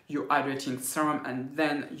example, your hydrating serum, and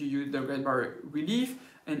then you use the Great Barrier Relief.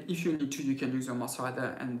 And if you need to, you can use your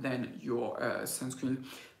moisturizer and then your sunscreen.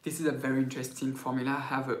 This is a very interesting formula. I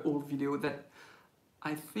have a whole video that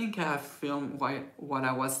I think I have filmed while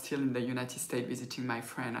I was still in the United States visiting my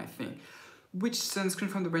friend, I think. Which sunscreen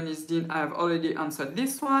from the brand is Isdin? I have already answered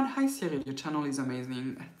this one. Hi Cyril, your channel is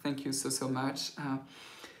amazing. Thank you so much.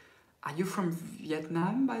 Are you from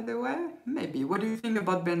Vietnam, by the way? Maybe. What do you think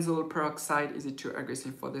about benzoyl peroxide? Is it too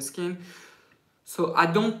aggressive for the skin? So I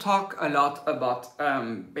don't talk a lot about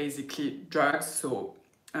basically drugs. So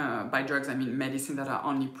by drugs, I mean medicine that are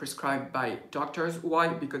only prescribed by doctors. Why?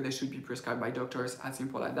 Because they should be prescribed by doctors, as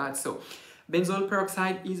simple as that. So benzoyl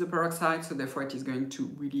peroxide is a peroxide, so therefore it is going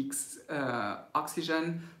to release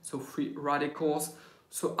oxygen, so free radicals.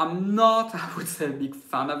 So I'm not, I would say, a big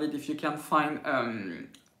fan of it. If you can find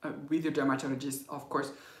with a dermatologist, of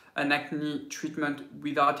course, an acne treatment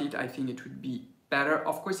without it, I think it would be better.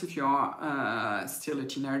 Of course, if you are still a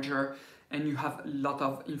teenager and you have a lot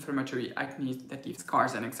of inflammatory acne that leaves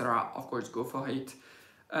scars and etc., of course, go for it.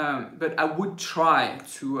 But I would try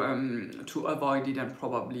to avoid it and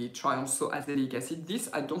probably try also azelaic acid. This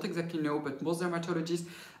I don't exactly know, but most dermatologists,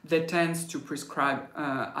 they tend to prescribe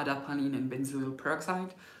adapalene and benzoyl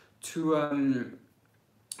peroxide to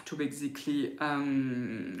basically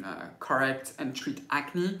correct and treat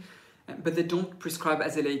acne. But they don't prescribe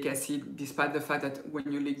azelaic acid, despite the fact that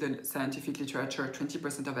when you read the scientific literature,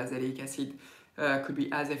 20% of azelaic acid could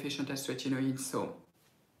be as efficient as tretinoin, so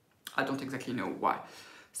I don't exactly know why.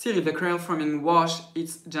 Cyril, the Creole Foaming Wash,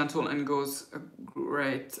 it's gentle and goes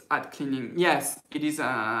great at cleaning. Yes, it is,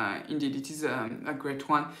 indeed, it is a great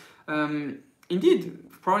one. Indeed,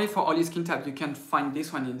 probably for all your skin type, you can find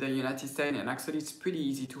this one in the United States, and actually it's pretty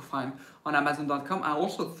easy to find on Amazon.com. I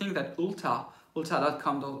also think that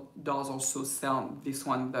Ulta.com does also sell this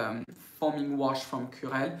one, the foaming wash from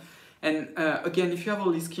Curel. And again, if you have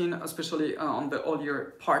oily skin, especially on the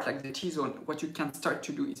oilier part like the T-zone, what you can start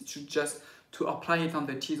to do is to apply it on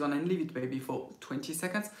the T-zone and leave it maybe for 20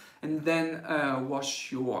 seconds, and then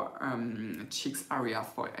wash your cheeks area,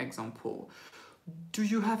 for example. Do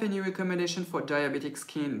you have any recommendation for diabetic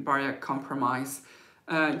skin barrier compromise?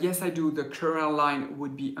 Yes, I do. The Curel line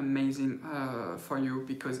would be amazing for you,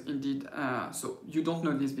 because indeed, so you don't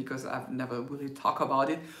know this because I've never really talked about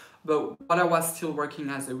it, but while I was still working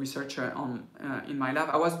as a researcher on in my lab,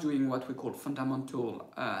 I was doing what we call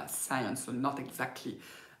fundamental science, so not exactly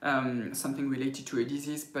something related to a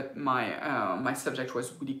disease, but my subject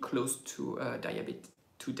was really close to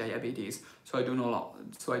diabetes, so I do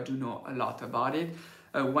know a lot about it.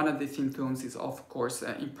 One of the symptoms is, of course,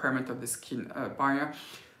 impairment of the skin barrier.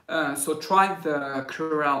 So try the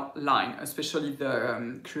Curel line, especially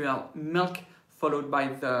the Curel Milk, followed by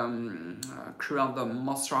the Curel the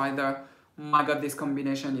Moisturizer. My God, this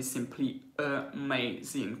combination is simply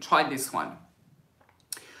amazing. Try this one.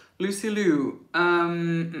 Lucy Lou,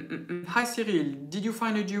 hi Cyril, did you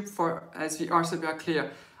find a dupe for SVR Super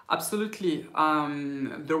Clear? Absolutely.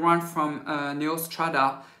 The one from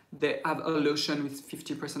Neostrata, they have a lotion with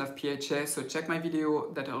 50% of PHA. So check my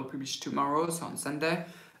video that I'll publish tomorrow, so on Sunday.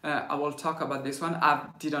 I will talk about this one. I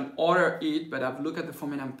didn't order it, but I've looked at the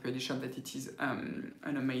formula. I'm pretty sure that it is an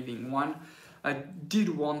amazing one. I did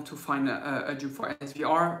want to find a dupe for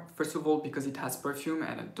SVR, first of all because it has perfume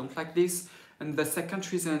and I don't like this. And the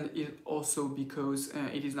second reason is also because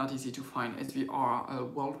it is not easy to find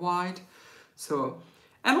SVR worldwide. So,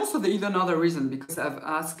 and also there is another reason, because I've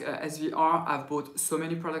asked SVR, I've bought so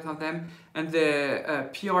many products of them, and the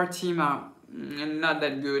PR team are not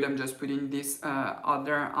that good. I'm just putting this out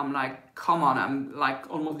there. I'm like, come on, I'm like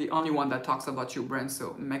almost the only one that talks about your brand,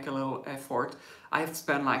 so make a little effort. I've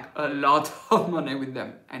spent like a lot of money with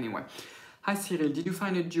them. Anyway, hi Cyril, did you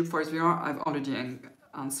find a dupe for SVR? I've already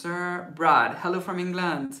answered. Brad, hello from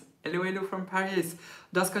England. Hello from Paris.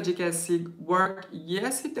 Does kojic acid work?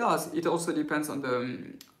 Yes, it does. It also depends on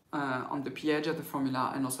the pH of the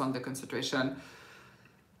formula and also on the concentration.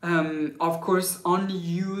 Of course, only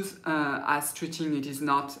use as treating it is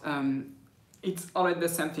not. It's always the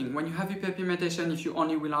same thing. When you have hyperpigmentation, if you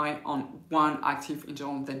only rely on one active in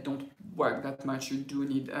general, that don't work that much. You do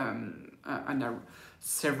need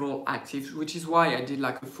several actives, which is why I did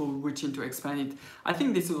like a full routine to explain it. I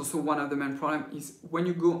think this is also one of the main problems is when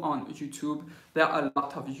you go on YouTube, there are a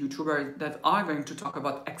lot of YouTubers that are going to talk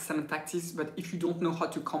about excellent actives, but if you don't know how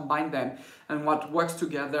to combine them and what works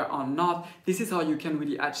together or not, this is how you can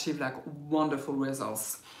really achieve like wonderful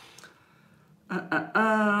results.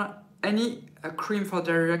 Any cream for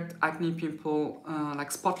direct acne pimple, like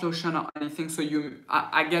spot lotion or anything? So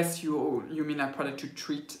I guess you mean a product to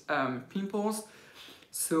treat pimples.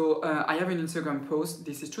 So I have an Instagram post.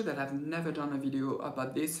 This is true that I've never done a video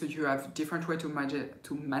about this. So you have different way to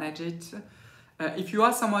manage it. If you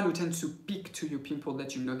are someone who tends to pick to your pimple,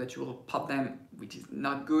 that you know that you will pop them, which is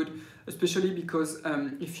not good, especially because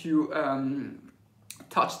if you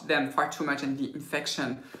touch them far too much and the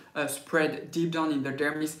infection spread deep down in the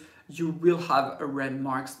dermis, you will have a red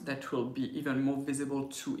marks that will be even more visible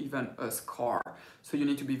to even a scar. So you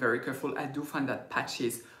need to be very careful. I do find that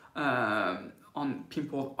patches on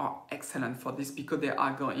pimples are excellent for this because they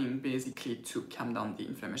are going basically to calm down the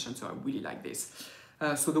inflammation. So I really like this.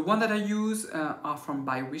 So the one that I use are from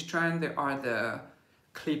by Wishtrend. They are the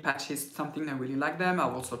clay patches, something I really like them.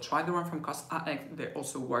 I've also tried the one from CosRX. They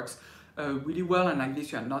also works really well, and like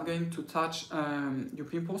this you are not going to touch your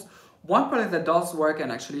pimples. One product that does work,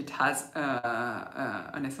 and actually it has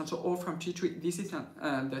an essential oil from tea tree. This is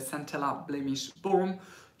the Centella Blemish Balm.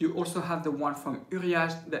 You also have the one from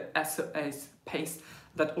Uriage, the SOS paste,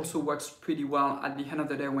 that also works pretty well. At the end of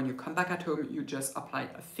the day, when you come back at home, you just apply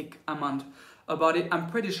a thick amount about it. I'm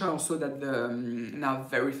pretty sure also that the now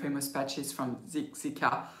very famous patches from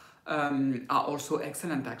Zika are also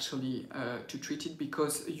excellent actually to treat it,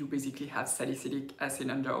 because you basically have salicylic acid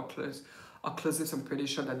under occlusives. I'm pretty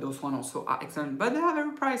sure that those ones also are excellent, but they are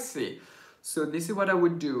very pricey. So this is what I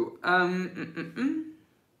would do.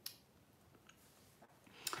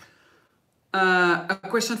 A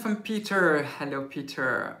question from Peter. Hello,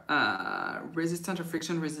 Peter. Resistant or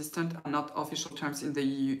friction resistant are not official terms in the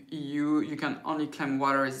EU. You can only claim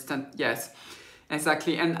water resistant. Yes,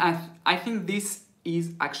 exactly. And I think this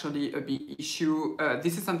is actually a big issue.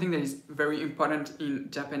 This is something that is very important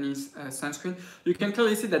in Japanese sunscreen. You can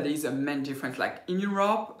clearly see that there is a main difference. Like in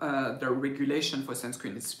Europe, the regulation for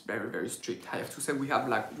sunscreen is very, very strict. I have to say we have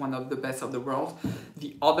like one of the best of the world.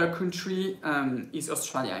 The other country is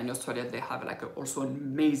Australia. In Australia, they have like also an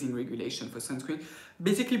amazing regulation for sunscreen.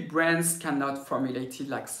 Basically, brands cannot formulate it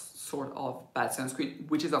like sort of bad sunscreen,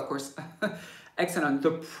 which is of course excellent.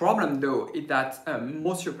 The problem though is that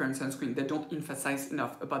most European sunscreen, they don't emphasize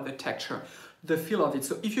enough about the texture, the feel of it.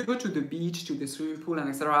 So if you go to the beach, to the swimming pool and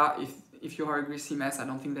etc., if you are a greasy mess, I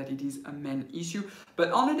don't think that it is a main issue.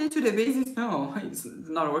 But on a day-to-day basis, no, it's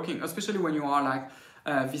not working, especially when you are like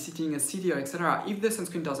visiting a city or etc. If the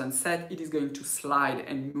sunscreen doesn't set, it is going to slide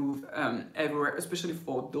and move everywhere, especially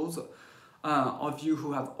for those of you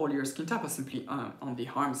who have oilier skin type, or simply on the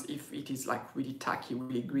arms. If it is like really tacky,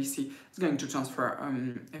 really greasy, it's going to transfer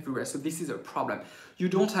everywhere. So this is a problem. You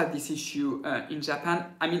don't have this issue in Japan.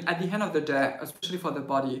 I mean, at the end of the day, especially for the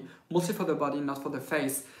body, mostly for the body, not for the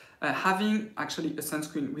face, having actually a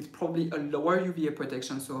sunscreen with probably a lower UVA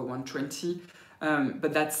protection, so 120,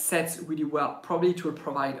 but that sets really well, probably it will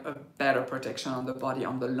provide a better protection on the body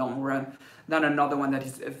on the long run than another one that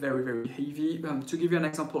is very, very heavy. To give you an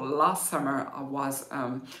example, last summer I was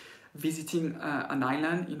visiting an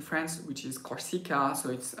island in France, which is Corsica, so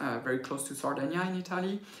it's very close to Sardinia in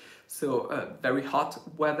Italy. So very hot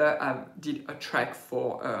weather. I did a trek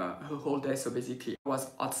for a whole day. So basically I was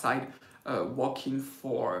outside walking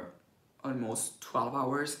for almost 12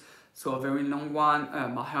 hours. So a very long one.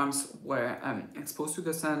 My arms were exposed to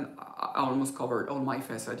the sun. I almost covered all my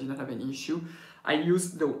face, so I did not have any issue. I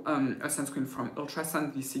used a sunscreen from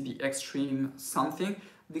Ultrasun. This is the Extreme something.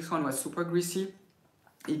 This one was super greasy.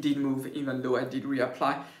 It did move even though I did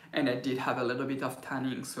reapply, and I did have a little bit of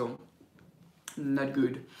tanning, so not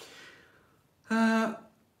good.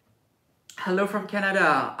 Hello from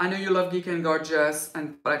Canada. I know you love Geek and Gorgeous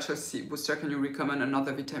and Collagen C Booster. Can you recommend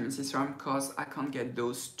another vitamin C serum? Because I can't get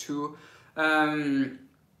those two. So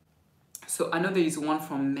I know there is one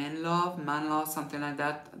from Man Love, something like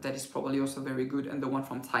that. That is probably also very good, and the one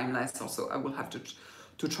from Timeless also. I will have to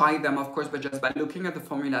try them, of course, but just by looking at the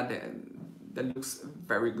formula, that looks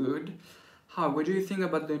very good. What do you think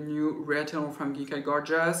about the new retinol from Geek and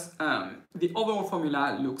Gorgeous? The overall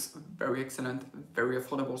formula looks very excellent, very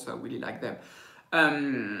affordable, so I really like them.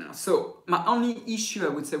 So my only issue I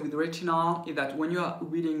would say with retinol is that when you are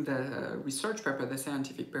reading the research paper, the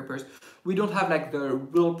scientific papers, we don't have like the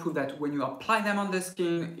real proof that when you apply them on the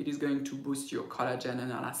skin, it is going to boost your collagen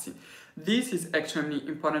and elastin. This is extremely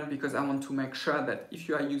important because I want to make sure that if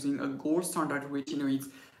you are using a gold standard retinoids,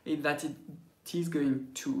 that it is going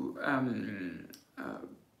to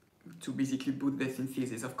basically boost the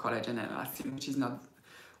synthesis of collagen and elastin, which is not.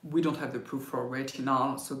 We don't have the proof for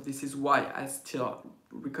retinol, so this is why I still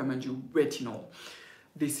recommend you retinol.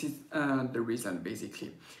 This is the reason,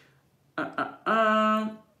 basically.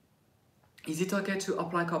 Is it okay to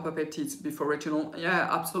apply copper peptides before retinol? Yeah,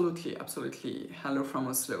 absolutely, absolutely. Hello from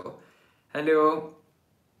Oslo. Hello.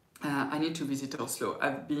 I need to visit Oslo.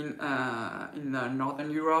 I've been in Northern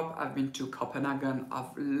Europe. I've been to Copenhagen.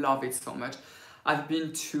 I've loved it so much. I've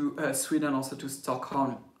been to Sweden, also to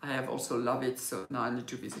Stockholm. I have also loved it, so now I need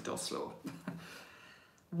to visit Oslo.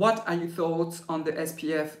 What are your thoughts on the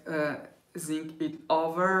SPF zinc it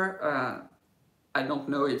over? I don't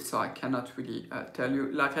know it, so I cannot really tell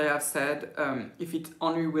you. Like I have said, if it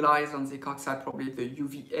only relies on zinc oxide, probably the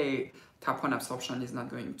UVA type 1 absorption is not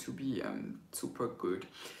going to be super good.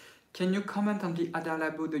 Can you comment on the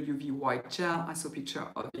Adalabo, the UV white gel? I saw a picture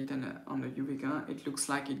of it on the UV gun. It looks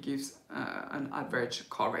like it gives an average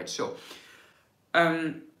coverage. So,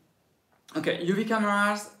 okay, UV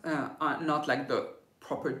cameras are not like the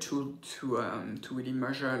proper tool to really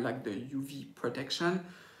measure like the UV protection,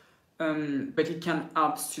 but it can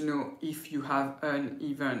help to know if you have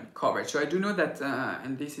uneven coverage. So I do know that,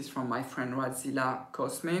 and this is from my friend Radzilla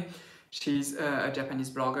Cosme. She's a Japanese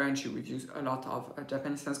blogger and she reviews a lot of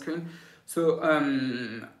Japanese sunscreen. So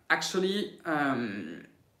actually,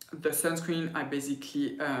 the sunscreen I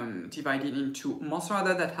basically divided into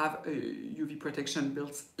moisturizer that have a UV protection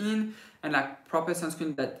built in, and like proper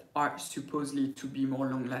sunscreen that are supposedly to be more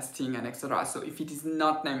long lasting and etc. So if it is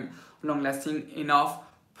not long lasting enough,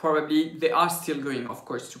 probably they are still going, of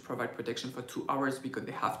course, to provide protection for 2 hours because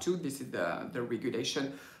they have to. This is the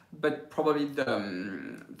regulation. But probably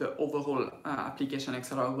the overall application,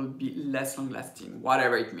 etc., will be less long lasting,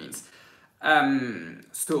 whatever it means.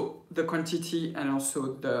 So the quantity and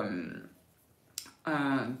also the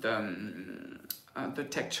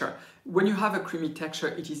texture. When you have a creamy texture,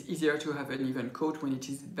 it is easier to have an even coat. When it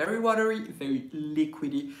is very watery, very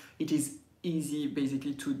liquidy, it is easy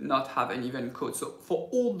basically to not have an even coat. So for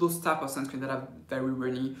all those type of sunscreen that are very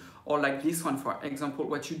runny, or like this one for example,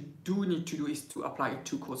 what you do need to do is to apply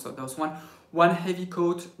 2 coats of those one heavy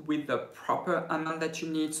coat with the proper amount that you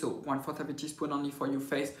need, so 1/4 of a teaspoon only for your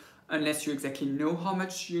face, unless you exactly know how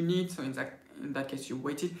much you need. So in that case you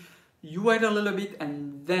wait a little bit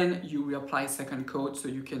and then you reapply a second coat, so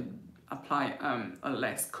you can apply a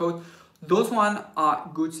less coat. Those ones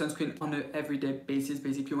are good sunscreen on an everyday basis,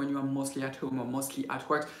 basically when you are mostly at home or mostly at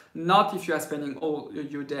work. Not if you are spending all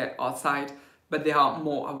your day outside, but they are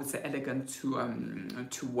more, I would say, elegant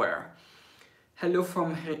to wear. Hello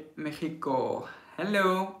from Mexico.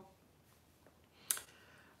 Hello.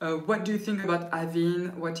 What do you think about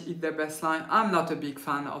Avene? What is their best line? I'm not a big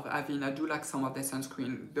fan of Avene. I do like some of their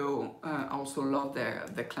sunscreen, though I also love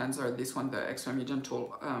the cleanser. This one, the Extremely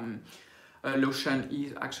Gentle lotion,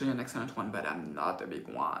 is actually an excellent one, but I'm not a big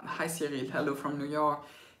one. Hi Cyril, hello from New York.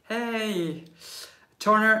 Hey!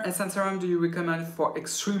 Toner and sun serum do you recommend for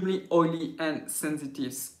extremely oily and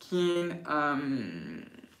sensitive skin?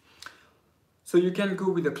 So you can go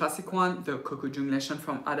with the classic one, the Coco Junglation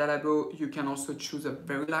from Adalabo. You can also choose a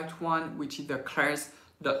very light one, which is the Claire's,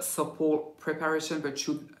 the supple preparation, but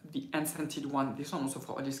choose the unscented one. This one also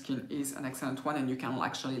for oily skin is an excellent one, and you can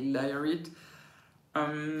actually layer it.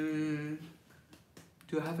 Do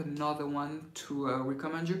do I have another one to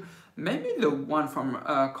recommend you? Maybe the one from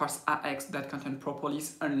Cars AX that contains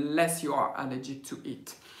propolis, unless you are allergic to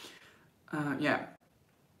it. Yeah.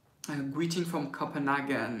 Greeting from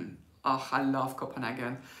Copenhagen. Oh, I love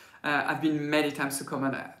Copenhagen. I've been many times to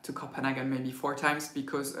Copenhagen, maybe 4 times,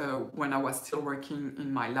 because when I was still working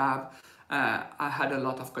in my lab, I had a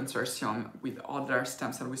lot of consortium with other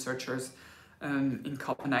stem cell researchers in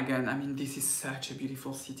Copenhagen. I mean, this is such a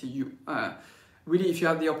beautiful city. You really, if you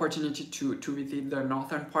have the opportunity to visit the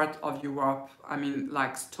northern part of Europe, I mean,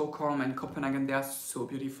 like Stockholm and Copenhagen, they are so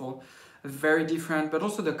beautiful, very different, but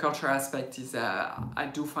also the culture aspect is, I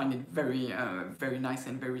do find it very, very nice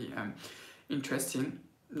and very interesting.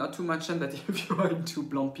 Not to mention that if you are into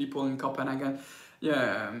blonde people in Copenhagen,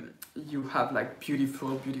 yeah, you have like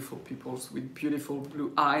beautiful, beautiful peoples with beautiful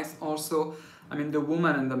blue eyes also. I mean, the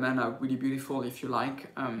women and the men are really beautiful if you like,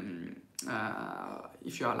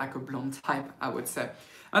 if you are like a blonde type, I would say.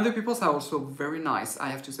 And the peoples are also very nice, I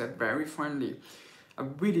have to say, very friendly. I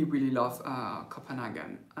really, really love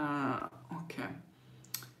Copenhagen. Okay.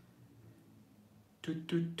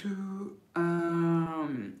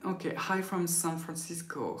 Okay, hi from San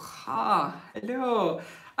Francisco. Hello.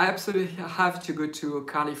 I absolutely have to go to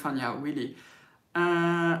California, really.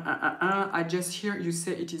 I just hear you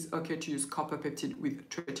say it is okay to use copper peptide with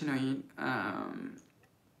tretinoin.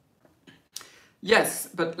 Yes,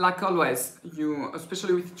 but like always,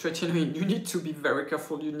 especially with tretinoin, you need to be very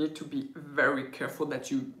careful. You need to be very careful that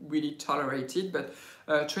you really tolerate it. But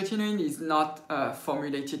tretinoin is not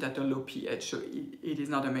formulated at a low pH, so it is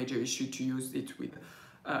not a major issue to use it with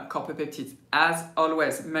copper peptides. As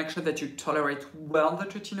always, make sure that you tolerate well the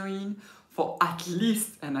tretinoin for at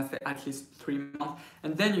least, and I say at least 3 months,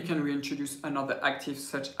 and then you can reintroduce another active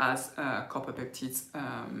such as copper peptides,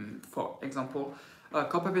 for example.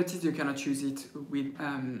 Copper peptides, you cannot use it with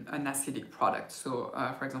an acidic product. So,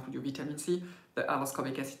 for example, your vitamin C, the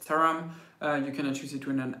alloscopic acid serum, you cannot use it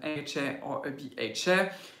with an AHA or a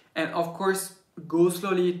BHA. And of course, go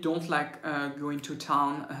slowly, don't go into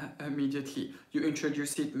town immediately. You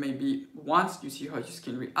introduce it maybe once, you see how your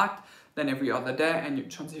skin reacts, then every other day, and you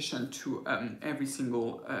transition to every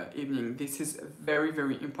single evening. This is very,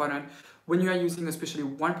 very important. When you are using especially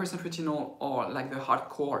 1% retinol or like the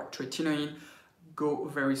hardcore tretinoin, go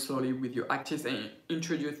very slowly with your actives and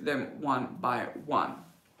introduce them one by one.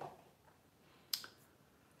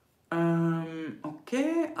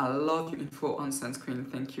 Okay, I love your info on sunscreen,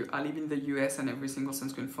 thank you. I live in the US and every single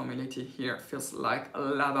sunscreen formulated here feels like a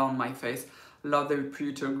lava on my face. Love the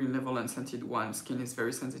Purito green level and scented one. Skin is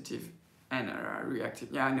very sensitive and reactive.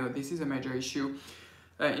 Yeah, I know this is a major issue.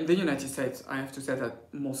 In the United States, I have to say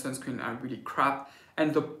that most sunscreen are really crap.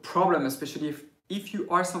 And the problem, especially if you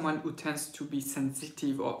are someone who tends to be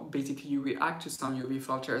sensitive or basically you react to some UV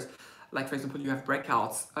filters, like for example you have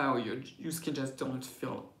breakouts or your skin just don't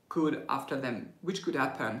feel good after them, which could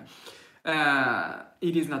happen,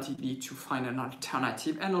 it is not easy to find an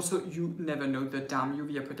alternative. And also you never know the damn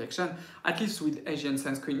UVA protection. At least with Asian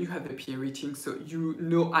sunscreen you have the PA rating, so you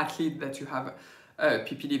know at least that you have a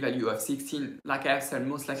PPD value of 16. Like I have said,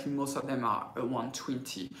 most likely most of them are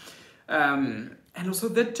 120. And also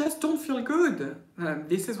they just don't feel good.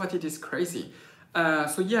 This is what it is crazy.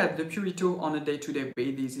 So yeah, the Purito on a day-to-day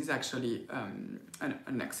basis is actually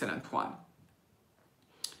an excellent one.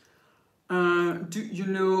 Do you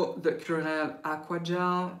know the Curel Aqua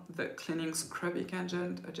Gel, the cleaning scrubbing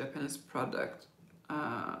agent, a Japanese product?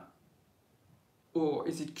 Or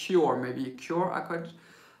is it Cure, maybe? Cure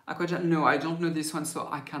Aqua Gel? No, I don't know this one, so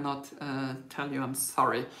I cannot tell you, I'm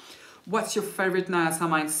sorry. What's your favorite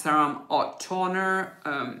niacinamide serum or toner?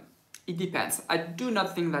 It depends. I do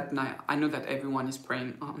not think that, I know that everyone is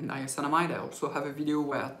spraying niacinamide. I also have a video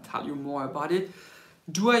where I'll tell you more about it.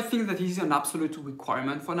 Do I think that it is an absolute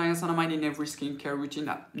requirement for niacinamide in every skincare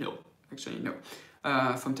routine? No, actually no.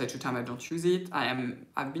 From time to time I don't use it.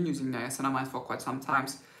 I've been using niacinamide for quite some time.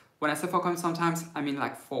 When I say for quite some time, I mean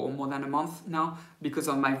like for more than a month now, because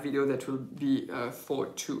of my video that will be for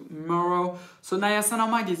tomorrow. So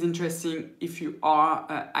niacinamide is interesting if you are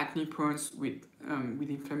acne prone with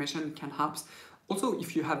inflammation, it can help. Also,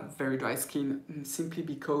 if you have very dry skin, simply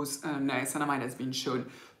because niacinamide has been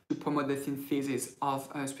shown to promote the synthesis of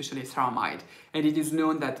especially ceramide. And it is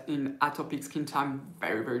known that in atopic skin type,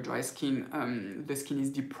 very, very dry skin, the skin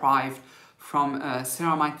is deprived from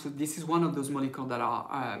ceramide. So this is one of those molecules that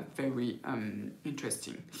are very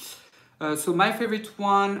interesting. So my favorite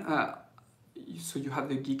one, so you have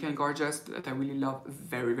the Geek and Gorgeous that I really love,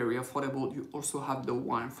 very, very affordable. You also have the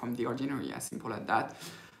one from The Ordinary, as simple as that.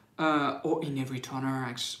 Or in every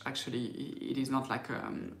toner, actually, it is not like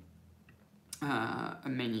a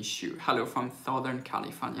main issue. Hello from Southern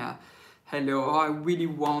California. Hello, I really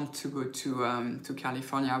want to go to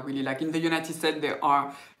California. I really like, in the United States, there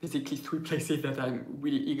are basically 3 places that I'm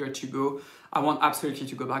really eager to go. I want absolutely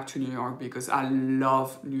to go back to New York because I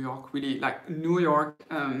love New York, really. Like, New York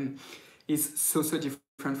is so different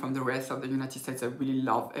from the rest of the United States. I really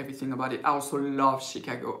love everything about it. I also love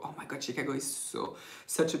Chicago. Oh my God, Chicago is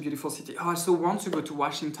such a beautiful city. I also want to go to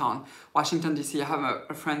Washington DC. I have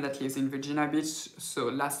a friend that lives in Virginia Beach. So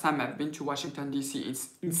last time I've been to Washington DC, it's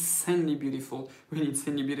insanely beautiful, really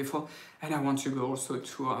insanely beautiful. And I want to go also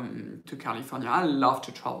to California. I love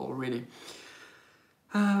to travel, really.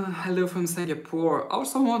 Hello from Singapore. I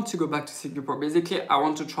also want to go back to Singapore. Basically, I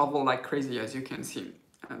want to travel like crazy, as you can see.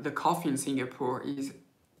 The coffee in Singapore is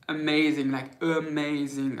amazing, like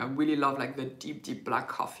amazing. I really love like the deep black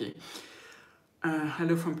coffee.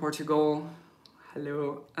 Hello from Portugal.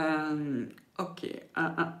 Hello. Okay.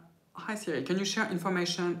 Hi Siri, can you share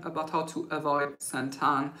information about how to avoid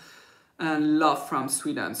suntan? And love from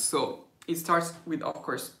Sweden. So it starts with, of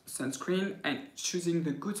course, sunscreen and choosing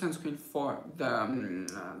the good sunscreen for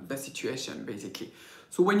the situation, basically.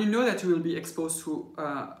 So when you know that you will be exposed to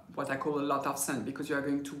what I call a lot of sun, because you are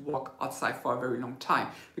going to walk outside for a very long time,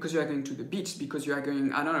 because you are going to the beach, because you are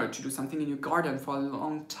going, I don't know, to do something in your garden for a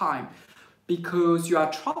long time, because you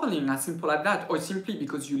are traveling, as simple as that, or simply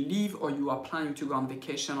because you live or you are planning to go on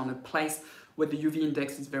vacation on a place where the UV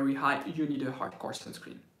index is very high, you need a hardcore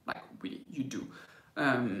sunscreen. Like, really, you do.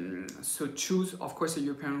 So choose, of course, a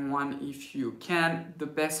European one if you can. The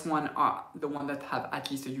best one are the one that have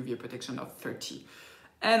at least a UVA protection of 30.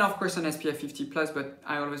 And of course an SPF 50 plus, but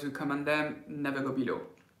I always recommend them, never go below.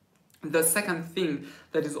 The second thing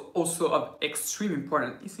that is also of extreme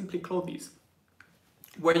importance is simply clothes.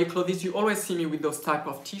 Where you clothes, you always see me with those type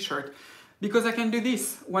of t-shirt, because I can do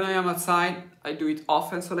this. When I am outside, I do it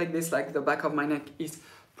often, so like this, like the back of my neck is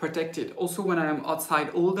protected. Also, when I am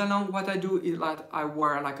outside all day long, what I do is like I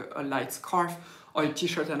wear like a light scarf or a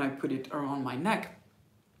t-shirt and I put it around my neck.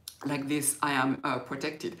 Like this, I am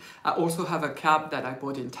protected. I also have a cap that I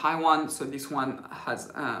bought in Taiwan. So this one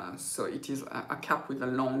has, so it is a cap with a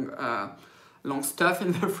long stuff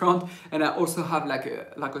in the front, and I also have like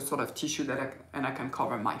a sort of tissue that I can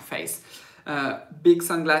cover my face. Big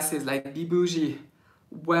sunglasses, like be bougie.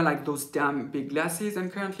 Wear like those damn big glasses,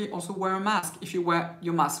 and currently also wear a mask. If you wear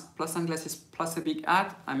your mask plus sunglasses plus a big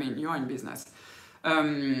hat, I mean, you're in business.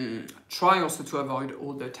 Try also to avoid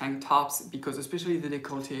all the tank tops, because especially the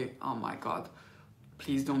décolleté, oh my God,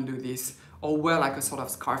 please don't do this. Or wear like a sort of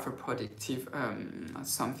scarf or protective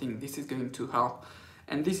something. This is going to help.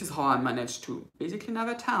 And this is how I managed to basically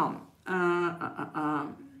never town.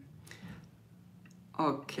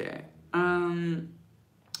 Okay.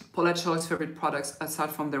 Paula Choi's favorite products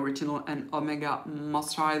aside from the retinol and omega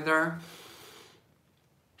moisturizer.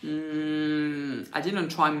 I didn't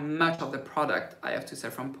try much of the product, I have to say,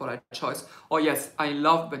 from Paula Choice. Oh yes, I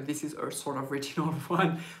love, but this is a sort of retinol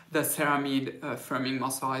one, the Ceramide Firming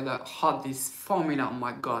Moisturizer. This formula, oh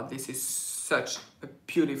my God, this is such a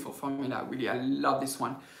beautiful formula, really, I love this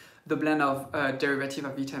one. The blend of derivative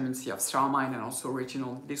of vitamin C, of ceramide, and also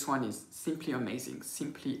retinol, this one is simply amazing,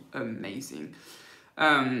 simply amazing.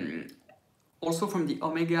 Also from the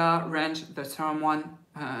Omega range, the Serum one,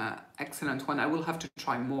 excellent one. I will have to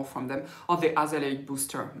try more from them. Or the Azelaic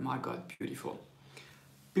Booster, my God, beautiful.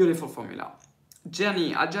 Beautiful formula.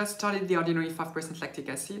 Jenny, I just started the Ordinary 5% lactic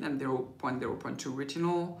acid and 0.02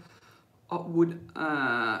 retinol.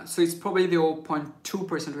 So it's probably 0.2%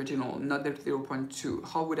 retinol, not the 0.2.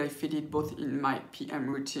 How would I fit it both in my PM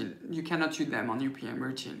routine? You cannot use them on your PM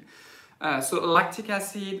routine. So lactic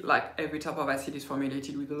acid, like every type of acid, is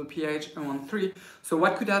formulated with a low pH around 3. So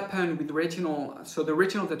what could happen with retinol? So the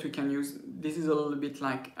retinol that we can use, this is a little bit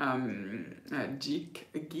like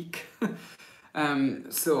geek.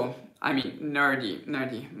 So, I mean,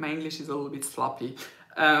 nerdy. My English is a little bit sloppy.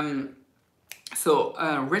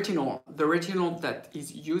 Retinol, the retinol that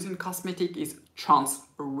is used in cosmetic is trans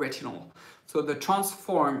retinol. So the trans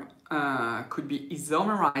form could be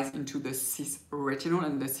isomerized into the cis retinol,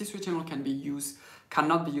 and the cis retinol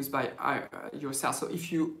cannot be used by yourself. So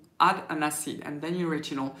if you add an acid and then your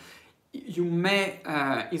retinol, you may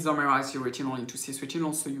isomerize your retinol into cis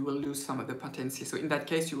retinol, so you will lose some of the potency. So in that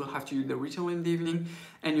case, you will have to use the retinol in the evening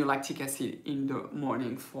and your lactic acid in the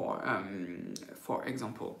morning, for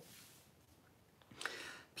example.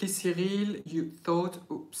 Please, Cyril, you thought,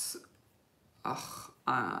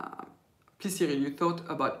 please, Cyril, you thought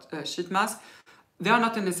about sheet masks. They are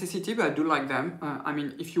not a necessity, but I do like them. I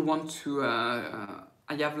mean, if you want to,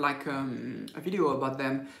 I have like a video about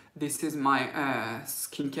them. This is my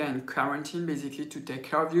skincare in quarantine, basically to take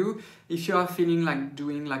care of you. If you are feeling like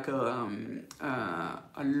doing like a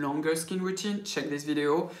longer skin routine, check this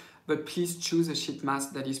video. But please choose a sheet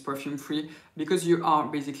mask that is perfume free, because you are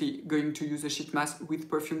basically going to use a sheet mask with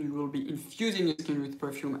perfume. You will be infusing your skin with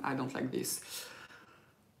perfume. I don't like this.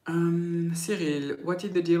 Cyril, what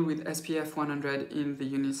is the deal with SPF 100 in the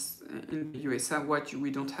USA? What we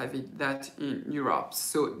don't have that in Europe?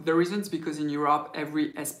 So the reason is because in Europe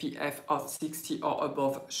every SPF of 60 or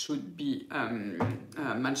above should be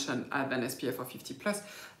mentioned as an SPF of 50 plus.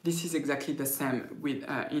 This is exactly the same with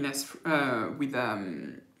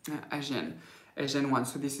Asian one.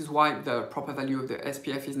 So this is why the proper value of the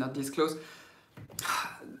SPF is not disclosed.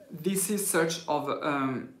 This is such of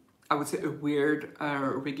I would say a weird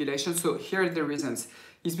regulation. So here are the reasons.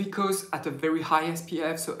 It's because at a very high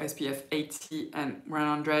SPF, so SPF 80 and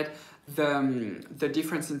 100, the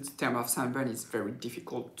difference in terms of sunburn is very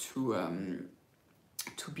difficult to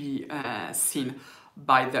be seen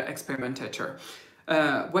by the experimentator.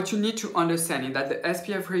 What you need to understand is that the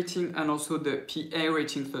SPF rating and also the PA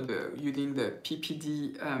rating, so using the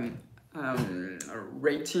PPD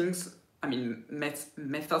ratings, I mean,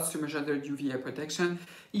 methods to measure the UVA protection,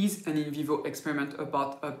 is an in vivo experiment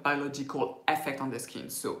about a biological effect on the skin.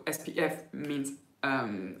 So SPF means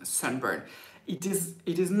sunburn. It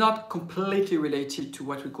is not completely related to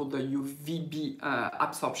what we call the UVB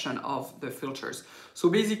absorption of the filters.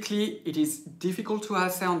 So basically, it is difficult to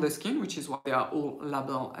assay on the skin, which is why they are all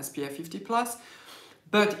labeled SPF 50+.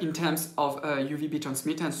 But in terms of UVB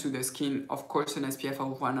transmittance to the skin, of course, an SPF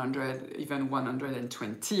of 100, even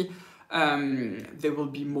 120, they will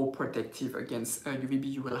be more protective against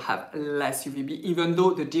UVB. You will have less UVB, even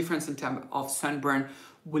though the difference in terms of sunburn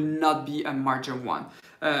will not be a major one.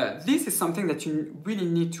 This is something that you really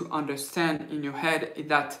need to understand in your head,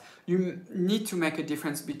 that you need to make a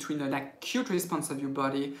difference between an acute response of your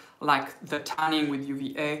body, like the tanning with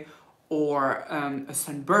UVA, or a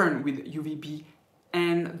sunburn with UVB,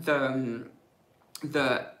 and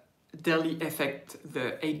the daily effect,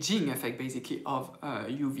 the aging effect basically of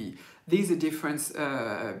UV. There's a difference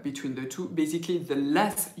between the two. Basically, the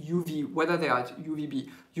less UV, whether they are UVB,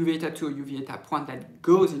 UVA type 2 or UVA type 1, that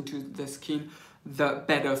goes into the skin, the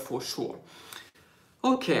better for sure.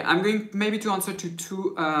 Okay, I'm going maybe to answer to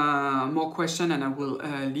two more questions, and I will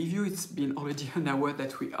leave you. It's been already an hour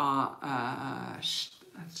that we are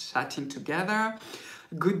chatting together.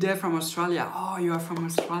 Good day from Australia. Oh, you are from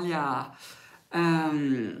Australia.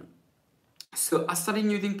 So I started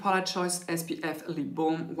using Product Choice SPF Lip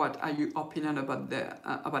Balm. What are your opinion about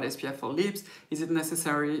about SPF for lips? Is it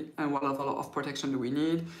necessary, and what level of protection do we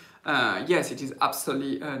need? Yes, it is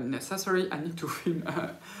absolutely necessary. I need to film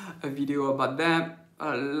a video about them.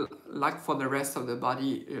 Like for the rest of the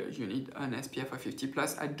body, you need an SPF of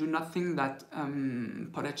 50+. I do not think that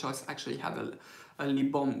Product Choice actually have a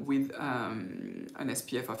lip balm with an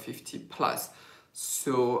SPF of 50+.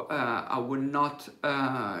 So I will not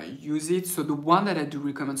use it. So the one that I do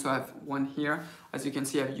recommend, so I have one here. As you can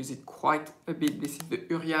see, I've used it quite a bit. This is the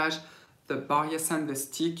Uriage, the Barrier Sun, the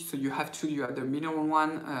stick. So you have two. You have the mineral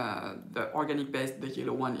one, the organic base. The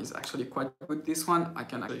yellow one is actually quite good. This one, I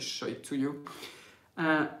can actually show it to you.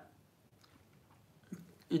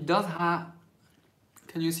 It does have,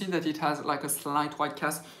 can you see that it has like a slight white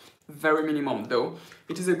cast? Very minimum though.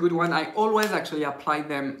 It is a good one. I always actually apply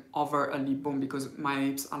them over a lip balm because my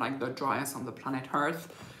lips are like the driest on the planet Earth.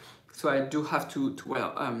 So I do have to wear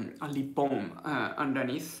a lip balm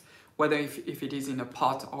underneath, whether if it is in a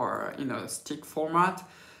pot or in a stick format.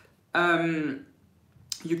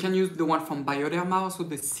 You can use the one from Bioderma, so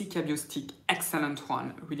the Cicabio stick, excellent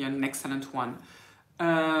one, really an excellent one.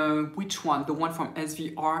 Which one? The one from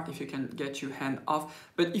SVR, if you can get your hand off.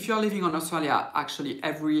 But if you're living in Australia, actually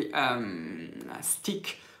every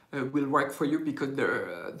stick will work for you, because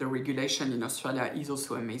the regulation in Australia is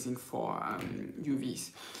also amazing for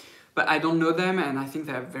UVs. But I don't know them, and I think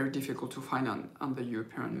they're very difficult to find on the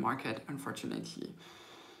European market, unfortunately.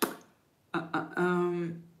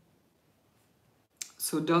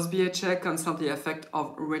 So does BHA cancel the effect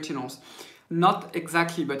of retinols? Not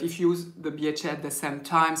exactly, but if you use the BHA at the same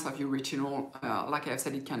time as your retinol, like I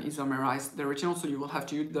said, it can isomerize the retinol, so you will have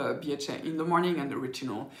to use the BHA in the morning and the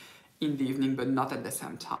retinol in the evening, but not at the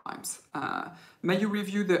same times. May you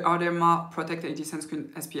review the Derma Protect AD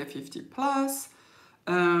Sunscreen SPF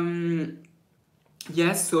 50+?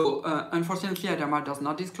 Yes, so unfortunately, Derma does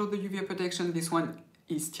not disclose the UVA protection. This one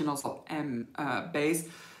is Tinosyl M base.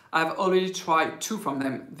 I've already tried two from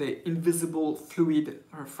them. The invisible fluid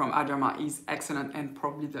from Derma is excellent, and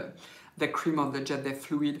probably the cream or the jet, the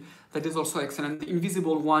fluid. That is also excellent. The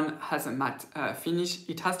invisible one has a matte finish.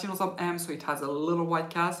 It has tinols of M, so it has a little white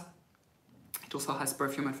cast. It also has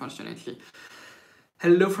perfume, unfortunately.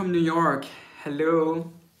 Hello from New York.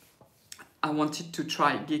 Hello. I wanted to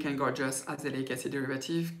try Geek and Gorgeous azelaic acid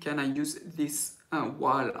derivative. Can I use this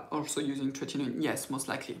while also using tretinoin? Yes, most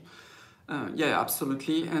likely. Yeah,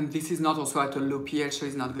 absolutely. And this is not also at a low pH, so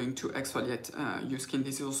it's not going to exfoliate your skin.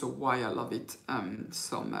 This is also why I love it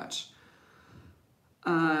so much.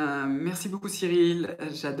 Merci beaucoup Cyril,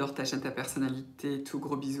 j'adore ta chaîne, ta personnalité, tout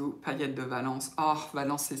gros bisous, paillettes de Valence. Oh,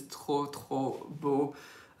 Valence c'est trop beau.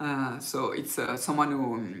 So it's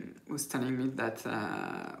someone who's telling me that,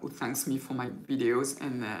 who thanks me for my videos,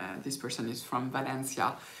 and this person is from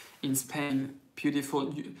Valencia in Spain.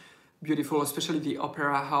 Beautiful, beautiful, especially the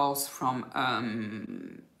opera house from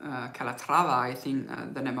Calatrava, I think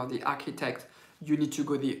the name of the architect. You need to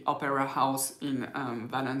go to the opera house in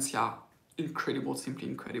Valencia. Incredible, simply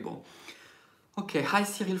incredible. Okay, hi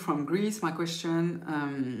Cyril from Greece. My question,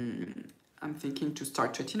 I'm thinking to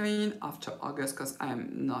start tretinoin after August because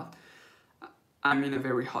I'm in a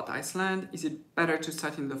very hot Iceland. Is it better to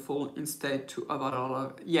start in the fall instead to avoid all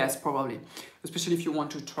of? Yes, probably. Especially if you want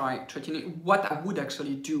to try tretinoin. What I would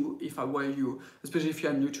actually do if I were you, especially if you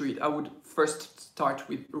are new to it, I would first start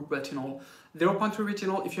with retinol. 0.3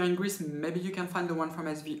 retinol. If you're in Greece, maybe you can find the one from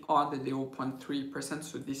SVR, the 0.3%.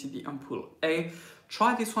 So this is the ampoule A.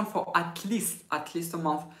 Try this one for at least a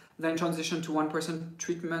month. Then transition to 1%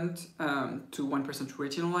 treatment, to 1%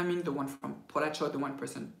 retinol. I mean, the one from Polacho, the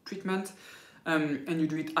 1% treatment. And you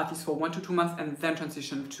do it at least for 1 to 2 months, and then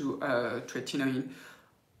transition to tretinoin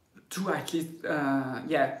to at least,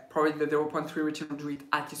 probably the 0.3 retinol, do it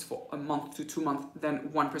at least for a month to 2 months, then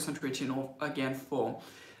 1% retinol again for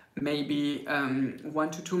maybe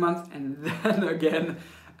 1 to 2 months, and then again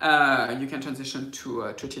you can transition to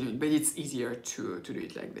tretinoin, but it's easier to do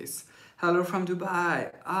it like this. Hello from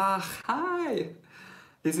Dubai. Hi.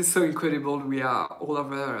 This is so incredible. We are all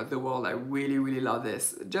over the world. I really love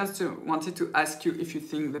this. Just wanted to ask you if you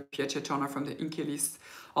think the PHA toner from the Inky List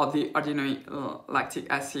or the ordinary lactic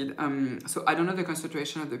acid. So I don't know the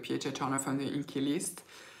concentration of the PHA toner from the Inky List.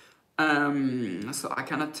 So I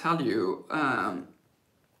cannot tell you.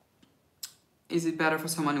 Is it better for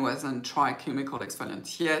someone who hasn't tried chemical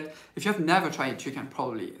exfoliant yet? If you have never tried it, you can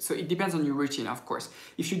probably. So it depends on your routine, of course.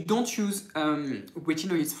 If you don't use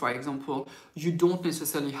retinoids, for example, you don't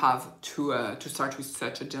necessarily have to start with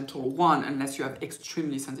such a gentle one unless you have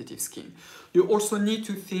extremely sensitive skin. You also need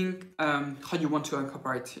to think how you want to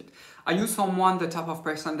incorporate it. Are you someone, the type of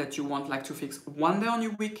person that you want like to fix one day on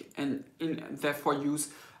your week and therefore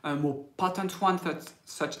use a more potent one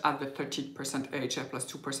such as the 30% AHA plus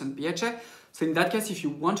 2% BHA? So in that case, if you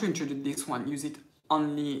want to introduce this one, use it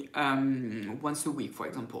only once a week, for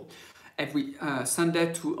example. Every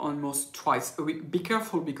Sunday to almost twice a week. Be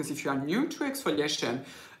careful, because if you are new to exfoliation,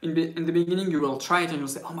 in the beginning you will try it and you'll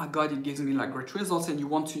say, oh my god, it gives me like great results, and you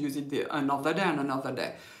want to use it another day and another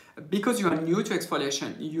day. Because you are new to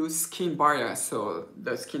exfoliation, your skin barrier, so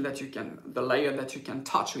the skin that the layer that you can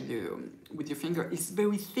touch with your finger, is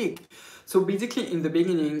very thick. So basically in the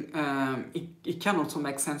beginning, it can also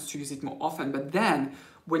make sense to use it more often, but then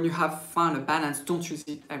when you have found a balance, don't use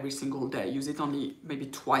it every single day. Use it only maybe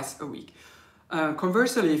twice a week.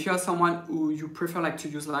 Conversely, if you are someone who you prefer like to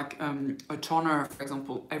use like a toner, for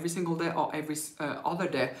example, every single day or every other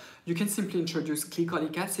day, you can simply introduce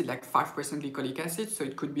glycolic acid, like 5% glycolic acid. So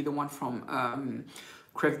it could be the one from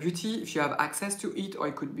Crave Beauty if you have access to it, or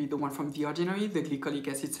it could be the one from The Ordinary, the glycolic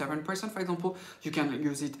acid 7%, for example. You can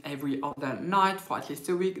use it every other night for at least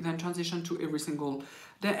a week, then transition to every single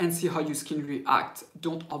day and see how your skin reacts.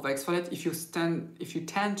 Don't over exfoliate. If you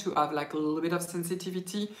tend to have like a little bit of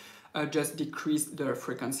sensitivity, just decrease the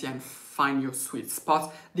frequency and find your sweet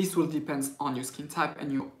spot. This will depend on your skin type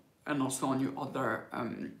and also on your other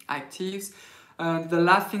actives. The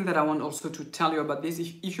last thing that I want also to tell you about this,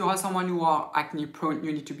 if you are someone who are acne prone,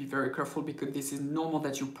 you need to be very careful, because this is normal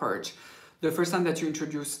that you purge. The first time that you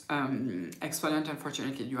introduce exfoliant,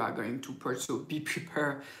 unfortunately, you are going to purge, so be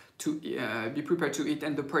prepared to it,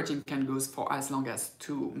 and the purging can go for as long as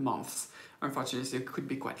 2 months. Unfortunately, it could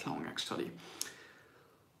be quite long actually.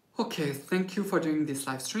 Okay, thank you for doing this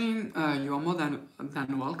live stream. You are more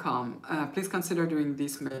than welcome. Please consider doing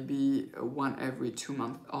this maybe one every 2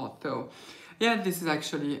 months or so. Yeah, this is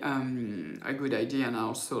actually a good idea, and I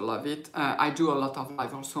also love it. I do a lot of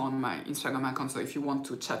live also on my Instagram account, so if you want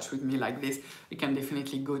to chat with me like this, you can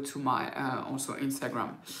definitely go to my also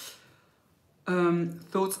Instagram.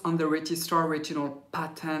 Thoughts on the registrar retinol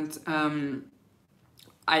patent?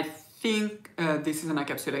 I think this is an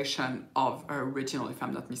encapsulation of retinol, if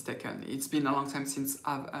I'm not mistaken. It's been a long time since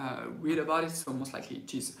I've read about it, so most likely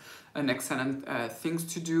it is an excellent thing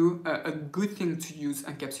to do. A good thing to use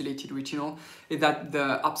encapsulated retinol is that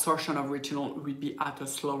the absorption of retinol will be at a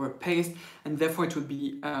slower pace, and therefore it will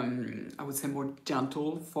be, I would say, more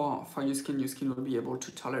gentle for your skin. Your skin will be able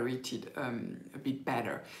to tolerate it a bit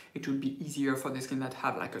better. It will be easier for the skin that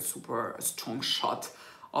have like a super strong shot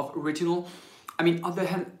of retinol. I mean,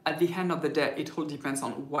 at the end of the day, it all depends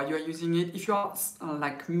on why you're using it. If you are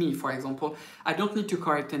like me, for example, I don't need to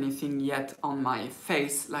correct anything yet on my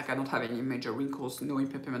face. Like I don't have any major wrinkles, no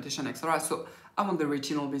hyperpigmentation, etc. So I want the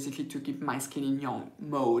retinol basically to keep my skin in young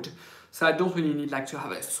mode. So I don't really need like to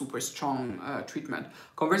have a super strong treatment.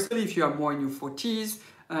 Conversely, if you are more in your 40s,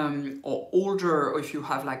 or older, or if you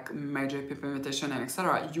have like major hyperpigmentation and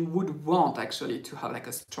etc., you would want actually to have like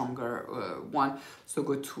a stronger one. So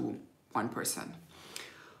go to 1%.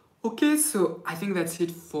 Okay, so I think that's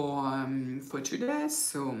it for today.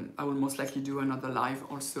 So I will most likely do another live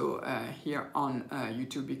also here on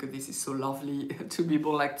YouTube, because this is so lovely to be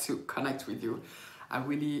able like to connect with you. I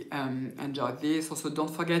really enjoyed this. Also,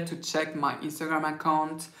 don't forget to check my Instagram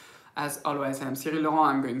account. As always, I'm Cyril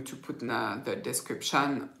Laurent. I'm going to put in the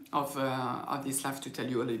description of this live to tell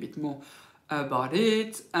you a little bit more about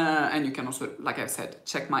it. And you can also, like I said,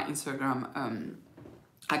 check my Instagram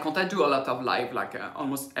account. I do a lot of live, like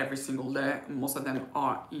almost every single day. Most of them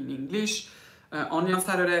are in English. Only on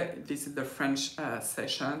Saturday, this is the French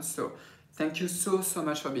session. So thank you so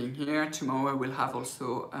much for being here. Tomorrow we'll have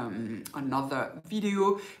also another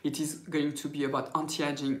video. It is going to be about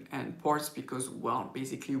anti-aging and pores, because, well,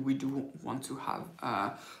 basically we do want to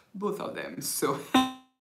have both of them. So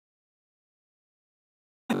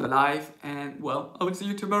live, and well, I will see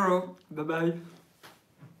you tomorrow. Bye bye.